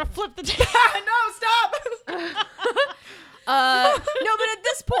 That makes you want to flip the table. No, stop. No, but at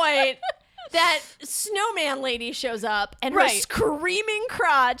this point, that snowman lady shows up and her Right. screaming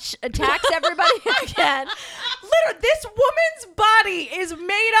crotch attacks everybody again. Literally, this woman's body is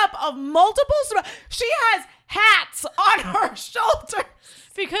made up of multiple. She has hats on her shoulders.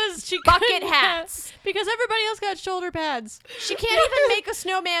 Because she Bucket couldn't hats. Because everybody else got shoulder pads. She can't even make a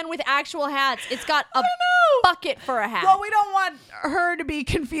snowman with actual hats. It's got a know. bucket for a hat. Well, we don't want her to be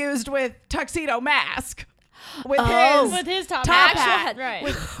confused with Tuxedo Mask. With With his top top hat. hat. Right.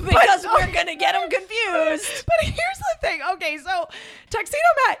 because we're going to get them confused. But here's the thing. Okay, so Tuxedo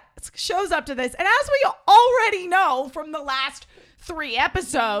Mask shows up to this, and as we already know from the last 3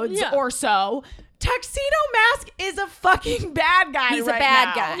 episodes Yeah. or so, Tuxedo Mask is a fucking bad guy. He's a right bad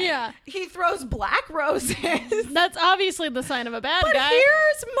now. guy. Yeah. He throws black roses. That's obviously the sign of a bad But guy.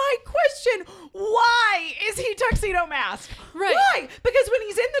 here's my question. Why is he Tuxedo Mask? Right. Why? Because when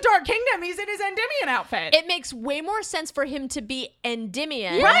he's in the Dark Kingdom, he's in his Endymion outfit. It makes way more sense for him to be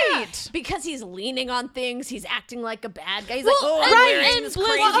Endymion. Right. Because he's leaning on things. He's acting like a bad guy. He's Well, like, oh, and, I'm wearing and this Blizz-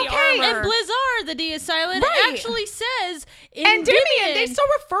 crazy okay, armor. And Blizzard, the D is silent, Right. actually says Endymion. They still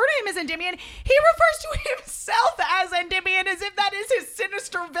refer to him as Endymion. He refers to himself as Endymion as if that is his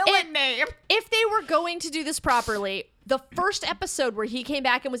sinister villain name. If they were going to do this properly, the first episode where he came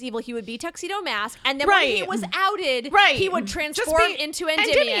back and was evil, he would be Tuxedo Mask, and then when he Right. was outed, Right. he would Just transform be into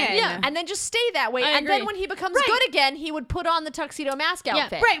Endymion. Endymion. Yeah. And then just stay that way. I And then agree. when he becomes Right. good again, he would put on the Tuxedo Mask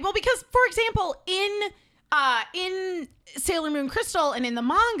outfit. Right. Well, because for example, in Sailor Moon Crystal and in the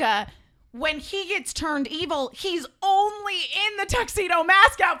manga, when he gets turned evil, he's only in the Tuxedo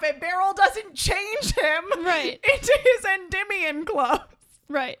Mask outfit. Beryl doesn't change him Right. into his Endymion clothes.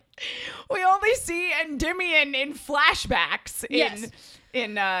 Right. We only see Endymion in flashbacks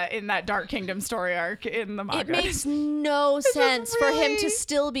in that Dark Kingdom story arc in the manga. It makes no is sense for him really- to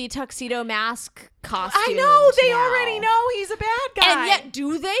still be Tuxedo Mask costume. I know they already know he's a bad guy. And yet,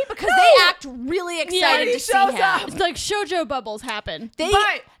 do they? Because No. they act really Yeah, excited he to see shows him. up. It's like shoujo bubbles happen.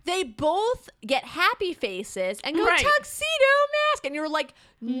 But- They both get happy faces and go, Right. Tuxedo Mask. And you're like,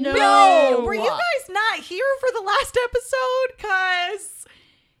 No. no. Were you guys not here for the last episode? Because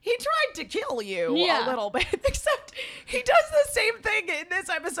he tried to kill you Yeah. a little bit. Except he does the same thing in this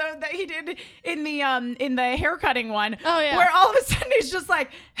episode that he did in the haircutting one. Oh, yeah. Where all of a sudden he's just like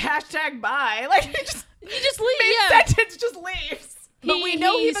 #bye. Like he just leave. mid-sentence just leaves. But we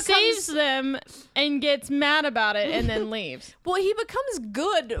know he becomes- saves them and gets mad about it and then leaves. Well, he becomes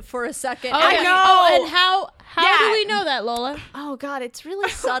good for a second. I And- know. Oh, and how Yeah. do we know that, Lola? Oh, God, it's really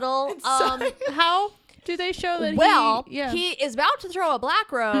subtle. How do they show that Well, he... Yeah. he is about to throw a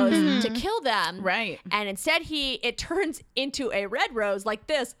black rose to kill them. Right. And instead, it turns into a red rose like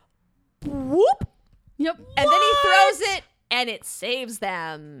this. Whoop. Yep. And then he throws it, and it saves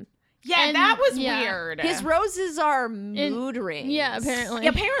them. Yeah, And- that was yeah. weird. His roses are mood rings. Yeah, apparently.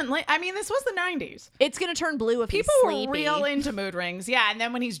 Apparently, I mean, this was the 90s. It's going to turn blue if People he's were sleepy. real into mood rings. Yeah, and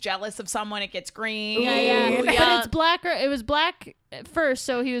then when he's jealous of someone, it gets green. Yeah. Ooh, But yeah. it's black. It was black at first,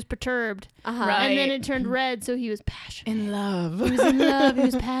 so he was perturbed. Uh-huh. Right. And then it turned red, so he was passionate. In love. He was in love. He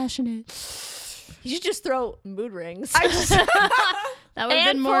was passionate. You should just throw mood rings. That would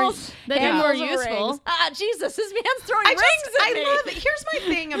have been more. Handfuls- That'd be more handfuls of useful. rings. Ah, Jesus, this man's throwing I rings at me. love it. Here's my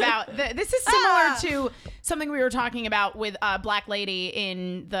thing about this is similar to something we were talking about with Black Lady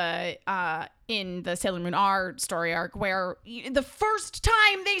in the Sailor Moon R story arc, where the first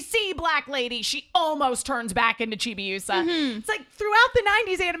time they see Black Lady, she almost turns back into Chibiusa. It's like throughout the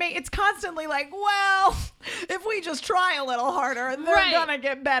 90s anime, it's constantly like, well, if we just try a little harder, they're Right. gonna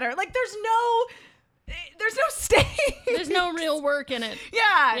get better. Like there's no stakes. There's no real work in it.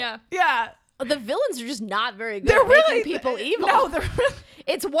 Yeah. The villains are just not very good They're at making really people evil. No, they're really.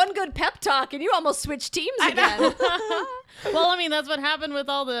 It's one good pep talk, and you almost switch teams again. Well, I mean, that's what happened with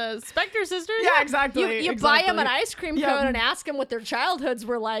all the Spectre sisters. Yeah, exactly. You buy them an exactly. ice cream Yeah. cone and ask them what their childhoods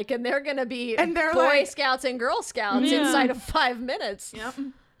were like, and they're gonna be And they're Boy like- Scouts and Girl Scouts Yeah. inside of 5 minutes. Yep.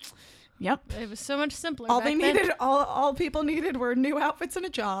 Yep. It was so much simpler. All back they then. needed, all people needed were new outfits and a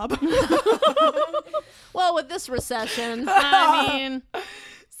job. Well, with this recession, I mean,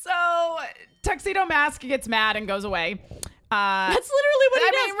 So Tuxedo Mask gets mad and goes away. that's literally what he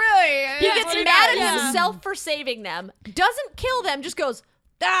I does. mean, really. He that's gets what mad does. at himself for saving them. Doesn't kill them. Just goes,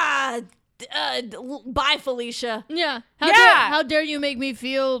 bye, Felicia. yeah. Yeah. How dare you make me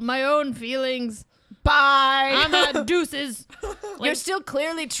feel my own feelings? Bye. I'm not deuces. You're still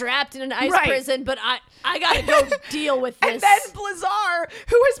clearly trapped in an ice Right. prison, but I gotta go deal with this. And then Blizzar,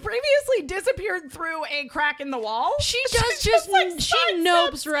 who has previously disappeared through a crack in the wall, She does just she sidesteps-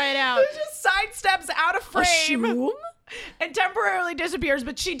 nopes right out. She just sidesteps out of frame shroom? and temporarily disappears,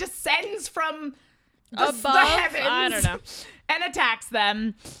 but she descends from the Above? heavens. I don't know. And attacks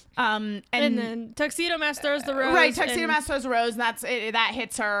them. And then Tuxedo Mask throws the rose. Right, Tuxedo and Mask throws a rose, and that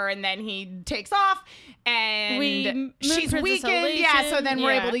hits her, and then he takes off, and Moon she's Princess weakened. Yeah, so Halation, then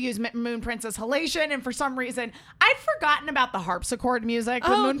we're yeah. able to use Moon Princess Halation, and for some reason, I'd forgotten about the harpsichord music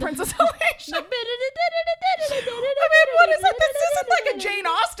with Oh, Moon the- Princess Halation. I I mean, what is it? This isn't like a Jane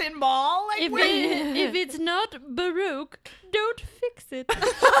Austen ball. Like, If it's not Baroque, don't fix it.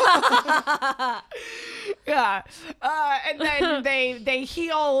 yeah. And then they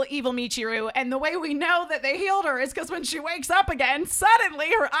heal Evil Michiru, and the way we know that they healed her is because when she wakes up again, suddenly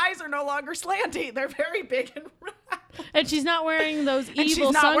her eyes are no longer slanty; they're very big and round. And she's not wearing those evil And she's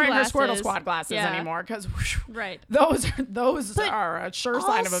not sunglasses. wearing her Squirtle Squad glasses Yeah. anymore because Right. those are a sure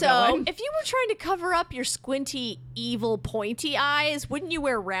sign of a Also, villain. if you were trying to cover up your squinty, evil, pointy eyes, wouldn't you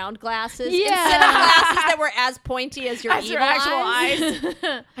wear round glasses Yeah. instead of glasses that were as pointy as your As evil your actual eyes?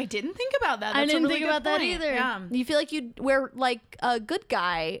 eyes. I didn't think about that. I That's a didn't really think good about that point. either. Yeah. You feel like you'd wear like a good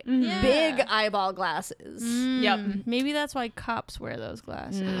guy, big eyeball glasses, Yep. Maybe that's why cops wear those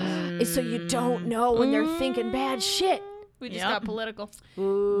glasses. so you don't know when they're thinking bad shit. We just Yep. got political.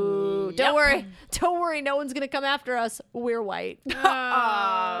 Ooh, don't worry, no one's gonna come after us. We're white.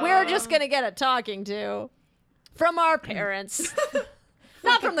 Uh, We're just gonna get a talking to from our parents,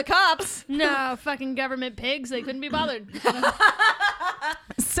 not from the cops. No, fucking government pigs. They couldn't be bothered.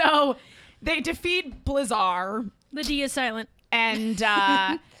 So they defeat Blizzar, The D is silent. and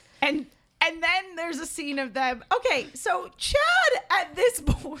and then there's a scene of them. Okay, so Chad at this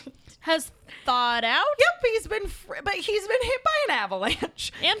point. Has thawed out Yep, he's been hit by an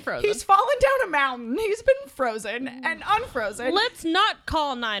avalanche. and frozen. He's fallen down a mountain. He's been frozen and unfrozen. Let's not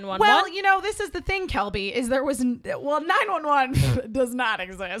call 911. Well, you know, this is the thing, Kelby, is 911 does not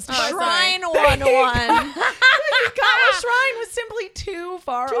exist. Shrine 101. Kala Shrine was simply too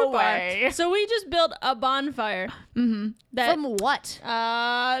far away. So we just built a bonfire. Mm-hmm. That From what?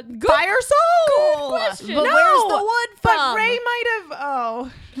 good. Fire Soul! question. But No, where's the wood But from? Ray might have.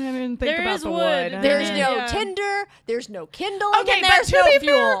 Oh, I didn't think There about is the wood. wood. There's Yeah. no tinder. There's no kindling. Okay, and but there's to no be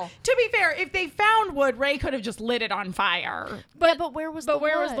fuel. fair, if they found wood, Ray could have just lit it on fire. But where was the wood?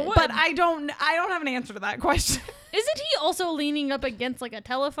 where was the wood? But I don't have an answer to that question. Isn't he also leaning up against like a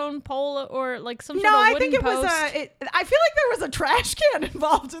telephone pole or like some No, sort of I wooden think it post? was I feel like there was a trash can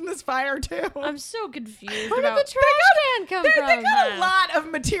involved in this fire too. I'm so confused Where did about the trash can come They from? got a lot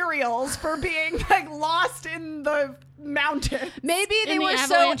of materials for being like lost in the mountains. Maybe they In the were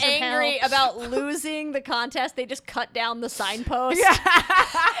so avalanche of angry hell. about losing the contest, they just cut down the signpost Yeah.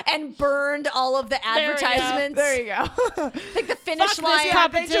 and burned all of the There we go. advertisements. There you go. Like the finish Fuck line. this Yeah,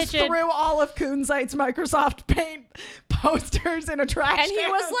 they just competition. threw all of Coonsight's Microsoft Paint posters in a trash And he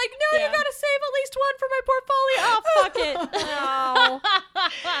can. was like, "No, Yeah. you gotta save at least one for my portfolio." Oh, fuck it. No.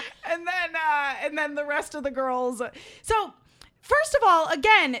 and then the rest of the girls. So first of all,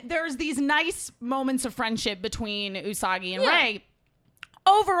 again, there's these nice moments of friendship between Usagi and Yeah. Ray.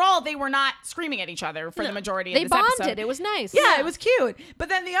 Overall, they were not screaming at each other for the majority They of this bonded. episode. It was nice. Yeah, it was cute. But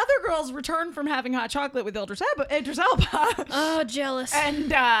then the other girls returned from having hot chocolate with Idris Elba Oh, jealous.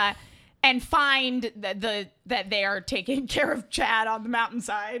 and find that they are taking care of Chad on the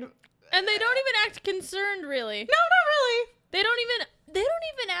mountainside. And they don't even act concerned, really. No, not really. They don't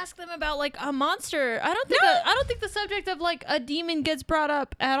even ask them about like a monster. I don't think the subject of like a demon gets brought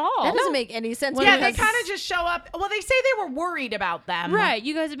up at all. That doesn't make any sense. Yeah, they because- kind of just show up. Well, they say they were worried about them. Right,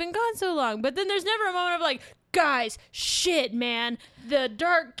 you guys have been gone so long, but then there's never a moment of like, guys, shit, man, the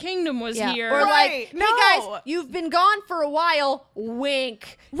Dark Kingdom was Yeah. here. Or Right, like, hey no. guys, you've been gone for a while.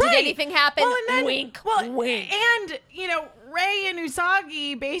 Wink. Right. Did anything happen? Well, and then, Wink. Well, wink. and you know, Ray and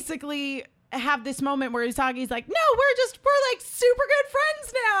Usagi basically have this moment where Usagi's like, "No, we're like super good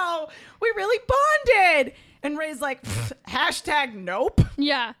friends now. We really bonded." And Ray's like, hashtag nope.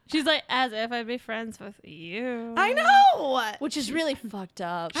 Yeah, she's like, as if I'd be friends with you. I know. Which is really fucked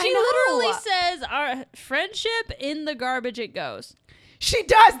up. She know. literally says, "Our friendship in the garbage it goes." She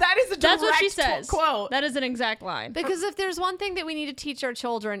does. That is a direct That's what she says. quote. That is an exact line. Because if there's one thing that we need to teach our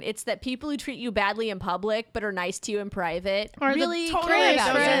children, it's that people who treat you badly in public but are nice to you in private Are the really Totally, care greatest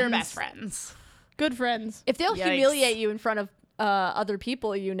about those you. are your friends. best friends. Good friends. If they'll Yikes. humiliate you in front of other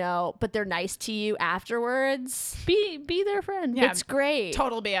people, you know, but they're nice to you afterwards, Be their friend. Yeah. it's great.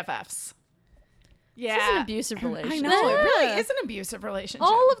 Total BFFs. Yeah. This is an abusive I relationship. know. It really Yeah. is an abusive relationship.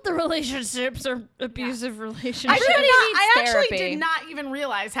 All of the relationships are abusive relationships. I actually therapy. did not even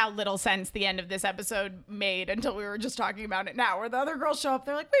realize how little sense the end of this episode made until we were just talking about it now, where the other girls show up.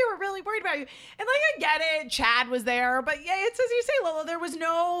 They're like, we were really worried about you. And like, I get it. Chad was there. But yeah, it's as you say, Lola, there was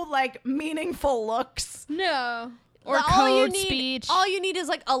no like meaningful looks. No. Or All code you need, speech. All you need is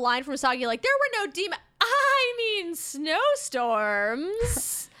like a line from Sagi, like there were no demon. I mean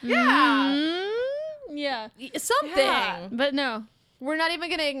snowstorms. Yeah. Yeah. Something. Yeah. But no. We're not even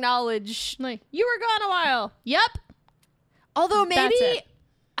gonna acknowledge. Like, you were gone a while. Yep. Although That's maybe it.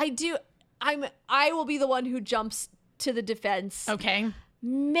 I will be the one who jumps to the defense. Okay.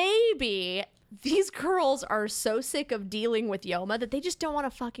 Maybe these girls are so sick of dealing with Yoma that they just don't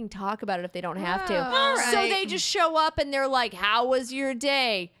want to fucking talk about it if they don't have to. All So right. they just show up and they're like, "How was your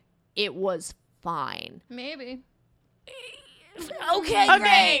day?" It was fine. Maybe. Okay,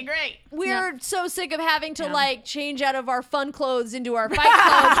 Okay, great. We're so sick of having to like change out of our fun clothes into our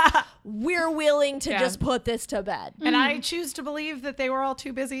fight clothes. We're willing to Yeah. just put this to bed. And I choose to believe that they were all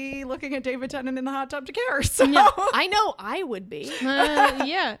too busy looking at David Tennant in the hot tub to care. So I know I would be.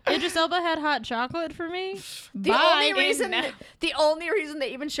 Yeah. Idris Elba had hot chocolate for me. The Bye. only reason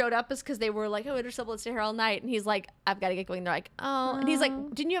they even showed up is because they were like, "Oh, Idris Elba, let's stay here all night," and he's like, "I've got to get going." They're like, "Oh," and he's like,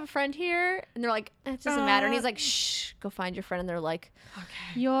 "Didn't you have a friend here?" And they're like, "It doesn't matter." And he's like, "Shh, go find your friend." And they're like,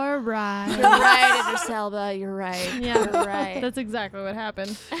 You're right. "You're right, Idris Elba. You're right. Yeah. You're right." That's exactly what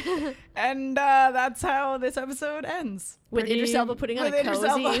happened. and that's how this episode ends. With Idris Elba putting on with a Idris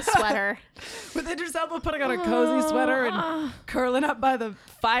cozy Elba. sweater. With Idris Elba putting on a cozy sweater and curling up by the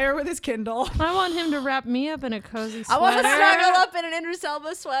fire with his Kindle. I want him to wrap me up in a cozy I want to sweater. snuggle up in an Idris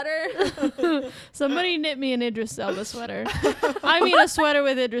Elba sweater. Somebody knit me an Idris Elba sweater. I mean a sweater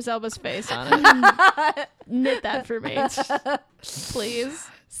with Idris Elba's face on it. Knit that for me. Please.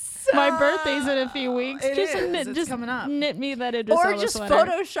 My birthday's in a few weeks. It Just is. knit, It's just coming up. knit me that Idris Or Elba just sweater.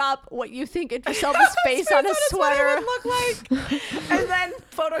 Photoshop what you think Idris Elba's face on a What sweater. it would look like. And then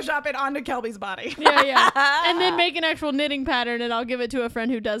Photoshop it onto Kelby's body. Yeah, yeah. And then make an actual knitting pattern and I'll give it to a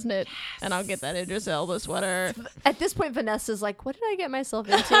friend who does knit. And I'll get that Idris Elba sweater. At this point, Vanessa's like, "What did I get myself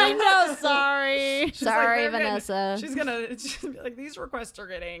into?" I know, sorry. She's Sorry, "They're getting-" Vanessa. She's gonna be like, these requests are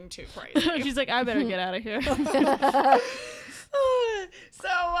getting too crazy. She's like, I better get out of here. So,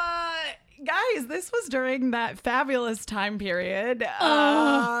 guys, this was during that fabulous time period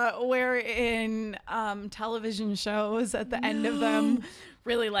wherein television shows at the end of them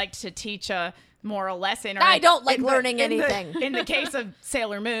really liked to teach a moral lesson. Or I don't like in learning in anything. in the case of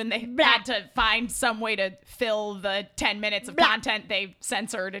Sailor Moon, they had to find some way to fill the 10 minutes of content they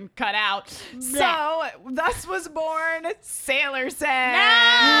censored and cut out. So, thus was born Sailor Sense.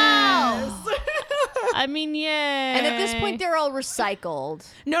 I mean, yeah. And at this point, they're all recycled.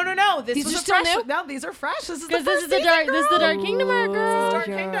 No. This These was are a still fresh. new? No, these are fresh. This is the because first this is the season, Dark girl. Kingdom arc, girl. Dark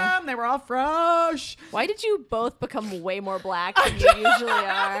Yeah. Kingdom. They were all fresh. Why did you both become way more black than you usually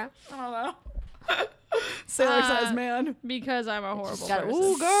are? I don't know. Sailor size man. Because I'm a horrible Got it. person.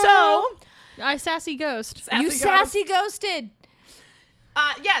 Ooh, girl. So, I sassy ghost. You ghost. sassy ghosted.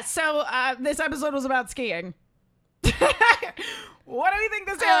 So this episode was about skiing. What do we think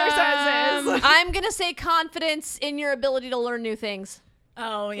the Sailor Sense is? I'm going to say confidence in your ability to learn new things.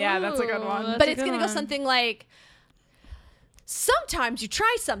 Oh, yeah, that's a good Ooh, one. that's But a it's good going to go one. something like, sometimes you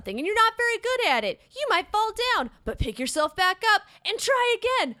try something and you're not very good at it. You might fall down, but pick yourself back up and try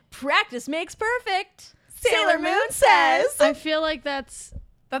again. Practice makes perfect. Sailor Moon says. I feel like that's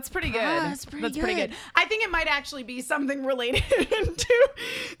That's pretty good. that's pretty good. I think it might actually be something related to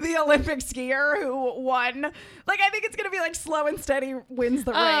the Olympic skier who won. Like, I think it's going to be like slow and steady wins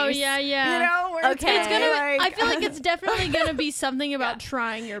the race. Oh, yeah. You know? Where Okay. It's gonna I feel like it's definitely gonna be something about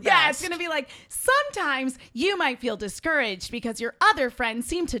trying your best. Yeah, it's going to be like, sometimes you might feel discouraged because your other friends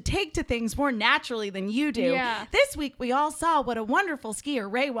seem to take to things more naturally than you do. Yeah. This week, we all saw what a wonderful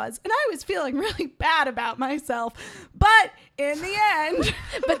skier Ray was, and I was feeling really bad about myself. But in the end,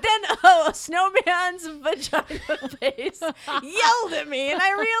 But then, a snowman's vagina face yelled at me, and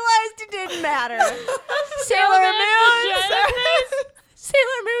I realized it didn't matter. Sailor Moon says,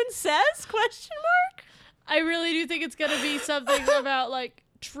 Sailor Moon says, question mark? I really do think it's gonna be something about like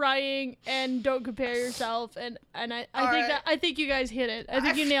trying and don't compare yourself. And I think you guys hit it. I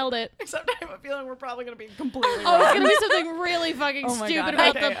think you nailed it. Except I have a feeling we're probably going to be completely Oh, it's wrong. gonna be something really fucking Oh my stupid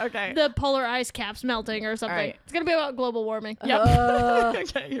God. about Okay. the polar ice caps melting or something. right. It's gonna be about global warming. Yep.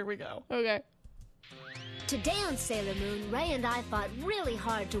 Okay, here we go. Okay. Today on Sailor Moon, Ray and I fought really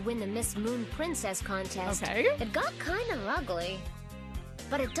hard to win the Miss Moon Princess contest. Okay. It got kind of ugly.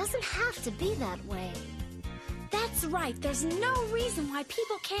 But it doesn't have to be that way. That's right. There's no reason why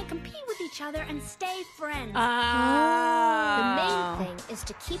people can't compete with each other and stay friends. The main thing is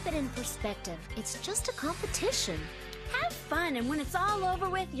to keep it in perspective. It's just a competition. Have fun, and when it's all over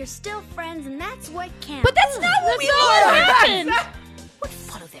with, you're still friends, and that's what counts. But that's not what we learned. happened. Would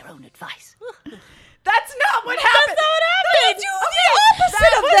follow their own advice. That's not what happened. That's not what happened. Okay,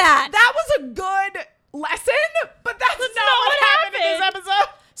 opposite of that. That was a good lesson, but that's not what happened in this episode.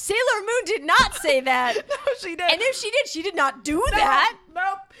 Sailor Moon did not say that. No, she did. And if she did not do that.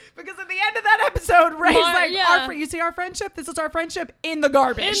 Nope. Because at the end of that episode, Ray's like, yeah. you see our friendship? This is our friendship in the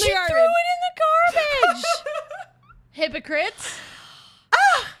garbage. In the She threw it garbage. in the garbage. Hypocrites.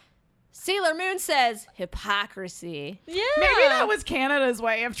 Sailor Moon says hypocrisy. Yeah. Maybe that was Canada's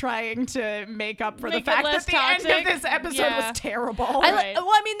way of trying to make up for Make the it fact less that the end toxic. of this episode Yeah. was terrible. Right. Well,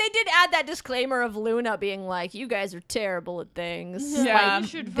 I mean, they did add that disclaimer of Luna being like, "You guys are terrible at things." Yeah. You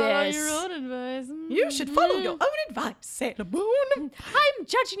should follow this. your own advice. You should follow your own advice, Sailor Moon. I'm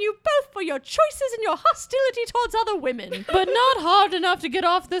judging you both for your choices and your hostility towards other women. But not hard enough to get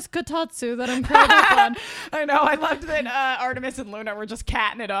off this kotatsu that I'm curled up on. I know. I loved that Artemis and Luna were just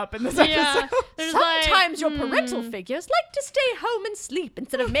catting it up in this Yeah. episode. There's Sometimes like, your parental figures like to stay home and sleep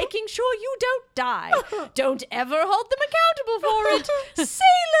instead of making sure you don't die. Don't ever hold them accountable for it.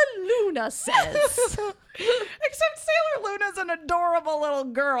 Sailor Luna says. Except Sailor Luna's an adorable little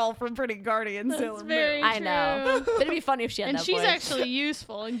girl from Pretty Guardian Sailor Moon. very I know. true. But it'd be funny if she had And that she's voice. actually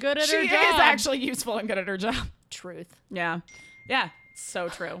useful and good at She her is job. actually useful and good at her job. Truth. Yeah. Yeah. So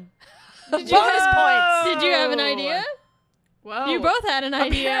true. Bonus points. Did you have an idea? Whoa. You both had an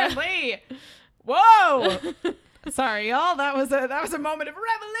idea. Apparently. Whoa. Sorry, y'all. That was a moment of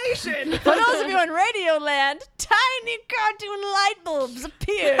revelation. For those of you in Radioland, tiny cartoon light bulbs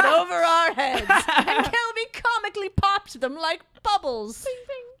appeared over our heads, and Kelby comically popped them like bubbles.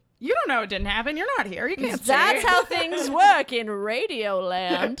 You don't know it didn't happen. You're not here. You can't That's say. how things work in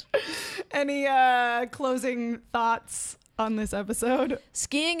Radioland. Any closing thoughts on this episode?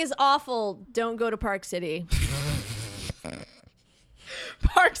 Skiing is awful. Don't go to Park City.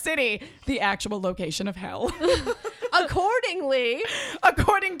 Park City, the actual location of hell. Accordingly,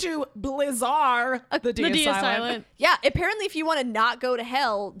 According to Blizzard, the D The is D is silent. silent. yeah, apparently if you want to not go to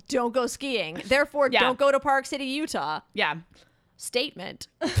hell, don't go skiing. Therefore, Yeah. don't go to Park City, Utah. Yeah. Statement.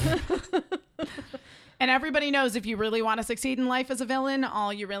 And everybody knows if you really want to succeed in life as a villain,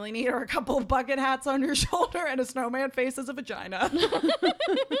 all you really need are a couple of bucket hats on your shoulder and a snowman face as a vagina.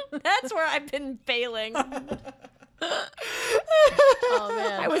 That's where I've been failing. Oh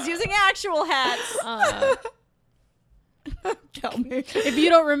man, I was using actual hats. Tell me. If you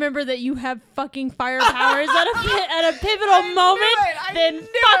don't remember that you have fucking fire powers at a pivotal moment, then knew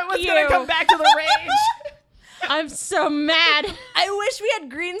fuck it was you. gonna come back to the rage. I'm so mad. I wish we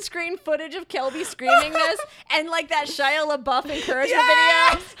had green screen footage of Kelby screaming this and like that Shia LaBeouf encouragement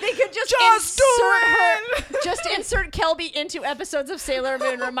Yes! video. They could just Just just insert Kelby into episodes of Sailor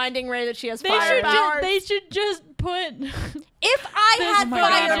Moon, reminding Ray that she has They fire should, powers. they should just put. If I This had is my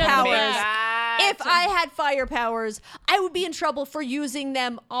fire God, powers, if I had fire powers, I would be in trouble for using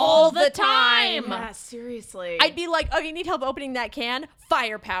them all the time. Yeah, seriously. I'd be like, "Oh, you need help opening that can?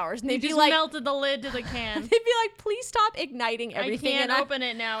 Fire powers." And You they'd be just like, melted the lid to the can. they'd be like, "Please stop igniting everything." I can't and open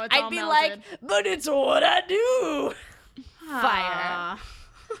it now. It's all I'd be melted. like, "But it's what I do." Fire.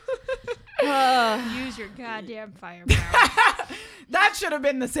 Use your goddamn fire power. That should have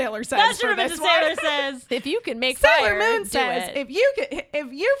been the Sailor Says. That should for have been the this one. Sailor Says. If you can make Sailor fire, Moon do says it.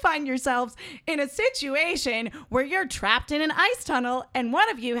 if you find yourselves in a situation where you're trapped in an ice tunnel and one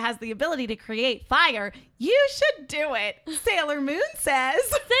of you has the ability to create fire, you should do it. Sailor Moon says.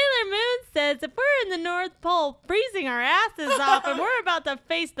 Sailor Moon says if we're in the North Pole freezing our asses off and we're about to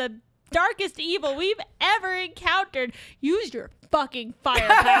face the darkest evil we've ever encountered, use your fucking fire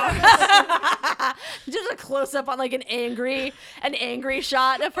powers. Just a close up on like an angry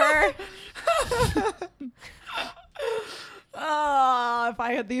shot of her. If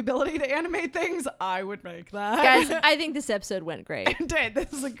I had the ability to animate things, I would make that. Guys, I think this episode went great. It did.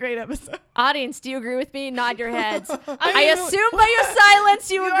 This is a great episode. Audience, do you agree with me? Nod your heads. I assume by your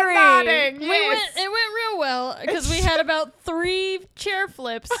silence you You're agree. nodding. It went real well because we had about 3 3 chair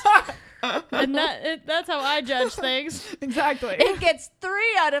flips. And that's how I judge things. Exactly. It gets 3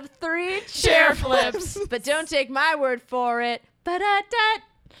 out of 3 chair flips. But don't take my word for it.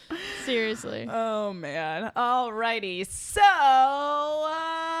 Ba-da-da. Seriously. Oh, man. Alrighty. So,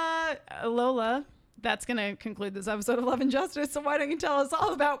 Lola, that's going to conclude this episode of Love and Justice. So why don't you tell us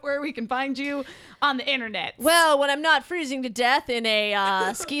all about where we can find you on the internet? Well, when I'm not freezing to death in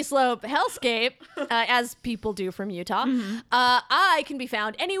a ski slope hellscape, as people do from Utah, I can be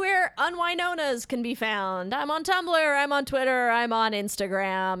found anywhere Unwinonas can be found. I'm on Tumblr, I'm on Twitter, I'm on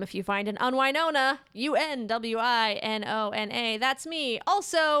Instagram. If you find an Unwinona, UNWINONA, that's me.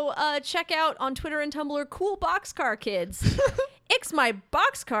 Also, check out on Twitter and Tumblr Cool Boxcar Kids. It's my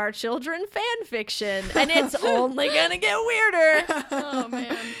Boxcar Children fan fiction, and it's only gonna get weirder. Oh,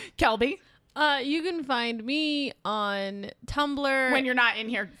 man. Kelby, You can find me on Tumblr. when you're not in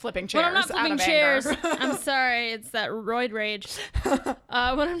here flipping chairs. When I'm not out flipping of chairs, anger. I'm sorry, it's that roid rage. When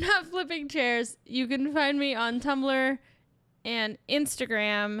I'm not flipping chairs, you can find me on Tumblr and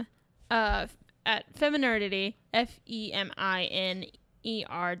Instagram at Feminerdity,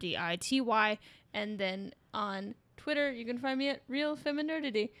 FEMINERDITY, and then on Twitter, you can find me at Real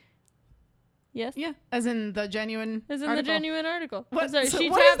Feminerdity. Yes? Yeah, as in the genuine As in article. the genuine article. What, I'm sorry, so she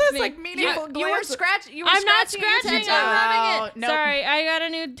what is tapped this, me. like, meaningful You were glance? scratching. I'm not your scratching it. tattoo. I'm rubbing it. nope. Sorry, I got a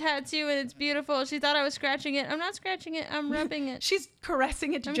new tattoo and it's beautiful. She thought I was scratching it. I'm not scratching it. I'm rubbing it. She's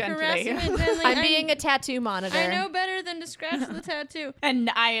caressing it I'm gently. caressing it gently. I'm being a tattoo monitor. I know better than to scratch the tattoo. And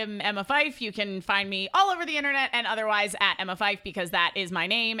I am Emma Fife. You can find me all over the internet and otherwise at Emma Fife because that is my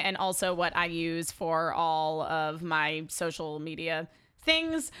name and also what I use for all of my social media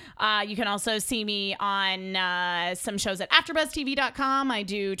things. You can also see me on some shows at AfterBuzzTV.com. I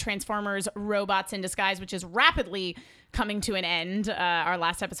do Transformers Robots in Disguise, which is rapidly coming to an end. Our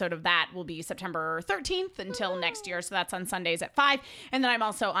last episode of that will be September 13th until next year. So that's on Sundays at 5. And then I'm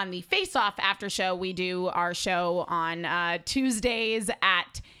also on the Face Off after show. We do our show on Tuesdays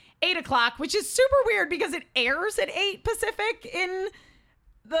at 8 o'clock, which is super weird because it airs at 8 Pacific in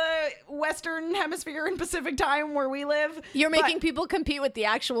the Western Hemisphere and Pacific time where we live. You're But- making people compete with the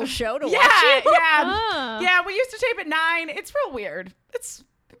actual show to yeah, watch it. Oh. yeah. We used to tape at 9. It's real weird. But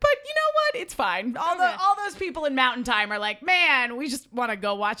you know what? It's fine. All those people in Mountain Time are like, man, we just want to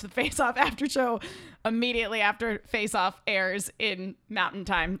go watch the Face Off after show immediately after Face Off airs in Mountain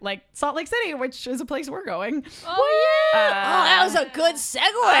Time, like Salt Lake City, which is a place we're going. Oh, yeah. Oh, that was a good segue.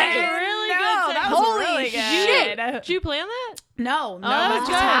 really good That was Holy really shit. good. Did you plan that? No, Oh, that that's just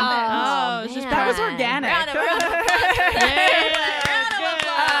good. happened. Oh, it's just That was man. organic. Round of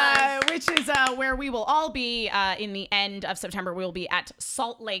applause. Which is where we will all be in the end of September. We'll be at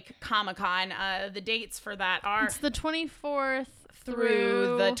Salt Lake Comic-Con. The dates for that are It's the 24th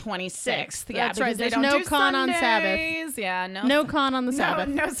through the 26th. Yeah, That's right. because they There's don't no do con on Sabbath. Sundays. Yeah, No con on the Sabbath.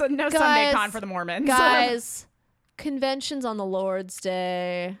 No Sunday Guys, con for the Mormons. Guys, conventions on the Lord's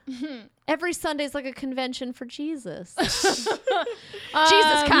Day. Every Sunday's like a convention for Jesus. Jesus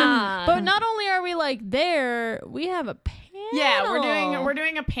con. But not only are we like there, we have a panel. Yeah, we're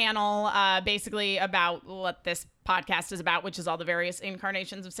doing a panel basically about what this podcast is about, which is all the various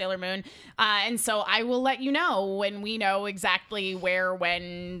incarnations of Sailor Moon. And so I will let you know when we know exactly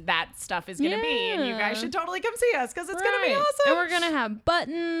when that stuff is going to be. And you guys should totally come see us because it's going to be Right. awesome. And we're gonna have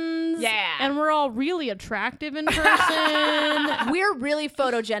buttons. Yeah. And we're all really attractive in person. We're really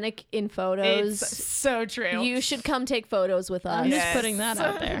photogenic in photos. It's so true. You should come take photos with us. I'm just Yes. putting that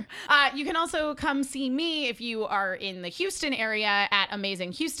out there. You can also come see me if you are in the Houston area at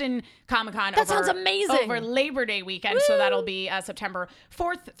Amazing Houston Comic-Con. That sounds amazing. Over Labor Day weekend. So that'll be September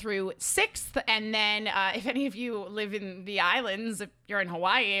 4th through 6th. And then if any of you live in the islands, if you're in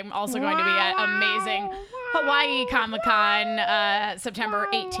Hawaii, I'm also going to be at Amazing Hawaii Comic-Con September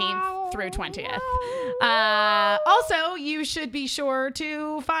 18th through 20th. Also, you should be sure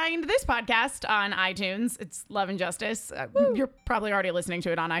to find this podcast on iTunes. It's Love and Justice. You're probably already listening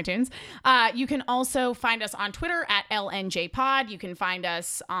to it on iTunes. You can also find us on Twitter at LNJPod. You can find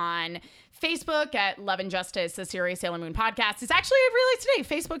us on Facebook at Love and Justice, a Serious Sailor Moon podcast. It's actually released today,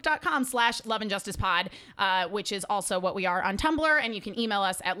 facebook.com/Love and Justice Pod, which is also what we are on Tumblr. And you can email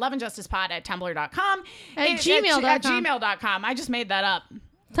us at loveandjusticepod@tumblr.com. At gmail.com. At gmail.com. I just made that up.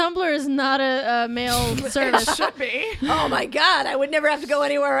 Tumblr is not a mail service. Should be. Oh my God, I would never have to go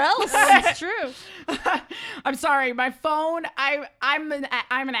anywhere else. That's true. I'm sorry, my phone. I'm an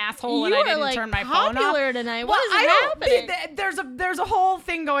asshole, and You I are didn't like turn my phone off. popular tonight. Well, What is I don't- happening? There's a whole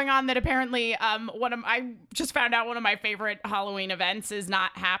thing going on that apparently I just found out one of my favorite Halloween events is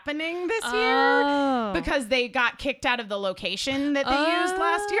not happening this year Oh. because they got kicked out of the location that they used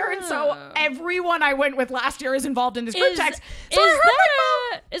last year, and so Oh. everyone I went with last year is involved in this group text. So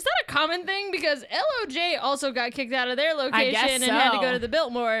Is that a common thing? Because LOJ also got kicked out of their location guess and had to so. go to the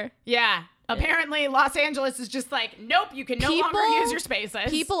Biltmore. yeah. Apparently, Los Angeles is just like, nope, you can no longer use your spaces.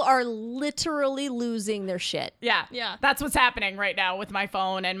 People are literally losing their shit. Yeah. Yeah. That's what's happening right now with my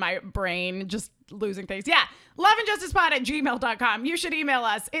phone and my brain just losing things. Yeah. loveandjusticepod@gmail.com. You should email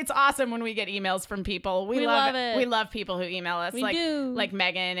us. It's awesome when we get emails from people. We love it. We love people who email us. We like do. like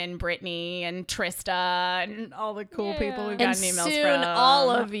Megan and Brittany and Trista and all the cool people we've And gotten emails soon from. all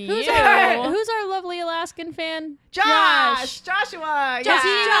of you. Who's our lovely Alaskan fan? Joshua. Josh, Yeah. he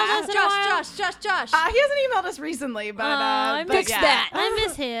emailed us in a while. Josh. He hasn't emailed us recently, but I but miss yeah. that. I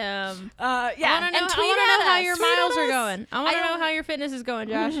miss him. Yeah. I want to know, And tweet how at your us. Tweet miles at are us. going. I want to I know don't- how your fitness is going,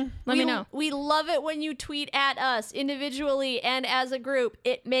 Josh. Let me know. We love it when you tweet at us individually and as a group.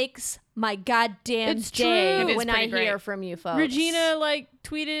 It makes my goddamn It's day true. It is when I pretty great. hear from you folks. Regina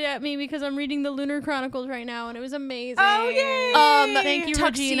tweeted at me because I'm reading the Lunar Chronicles right now, and it was amazing. Oh, yay. Thank you,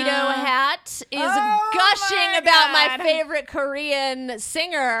 Tuxedo Regina. Hat is Oh, gushing my about my God. favorite Korean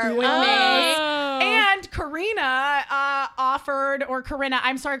singer with me. Oh. And Karina offered, or Corinna,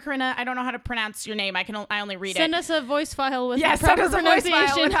 I'm sorry, Corinna, I don't know how to pronounce your name. I only read Send it. us a voice file with Yes, the send proper us a voice file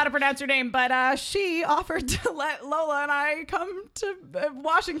pronunciation. with how to pronounce your name. But she offered to let Lola and I come to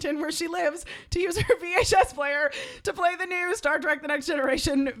Washington, where she lives, to use her VHS player to play the new Star Trek: The Next Generation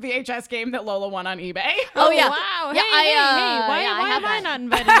VHS game that Lola won on eBay. Oh, yeah. Wow. Yeah, Hey, why I have am I that. not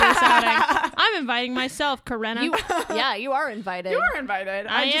invited to this outing? I'm inviting myself, Corinna. You are invited. You are invited.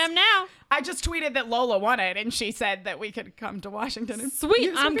 I am now. I just tweeted that Lola won it, and she said that we could come to Washington. And Sweet.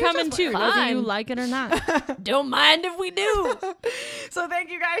 use her I'm VHS coming player. too, whether you Fine. like it or not. Don't mind if we do. So thank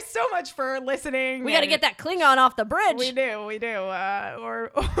you guys so much for listening. We got to get that Klingon off the bridge. We do.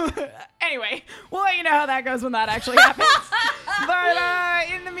 Or anyway, we'll let you know how that goes when that actually happens. But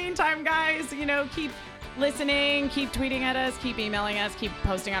in the meantime, guys, keep listening, keep tweeting at us, keep emailing us, keep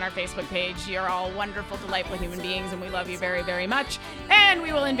posting on our Facebook page. You're all wonderful, delightful human beings, and we love you very, very much. And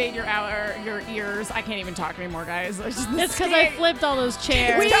we will invade your ears. I can't even talk anymore, guys. It's because I flipped all those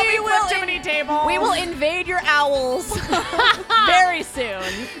chairs. We Tell me will flip too many tables. We will invade your owls very soon.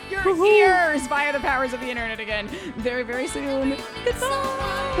 your ears via the powers of the internet again very, very soon.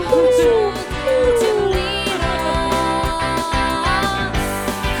 Goodbye. Goodbye.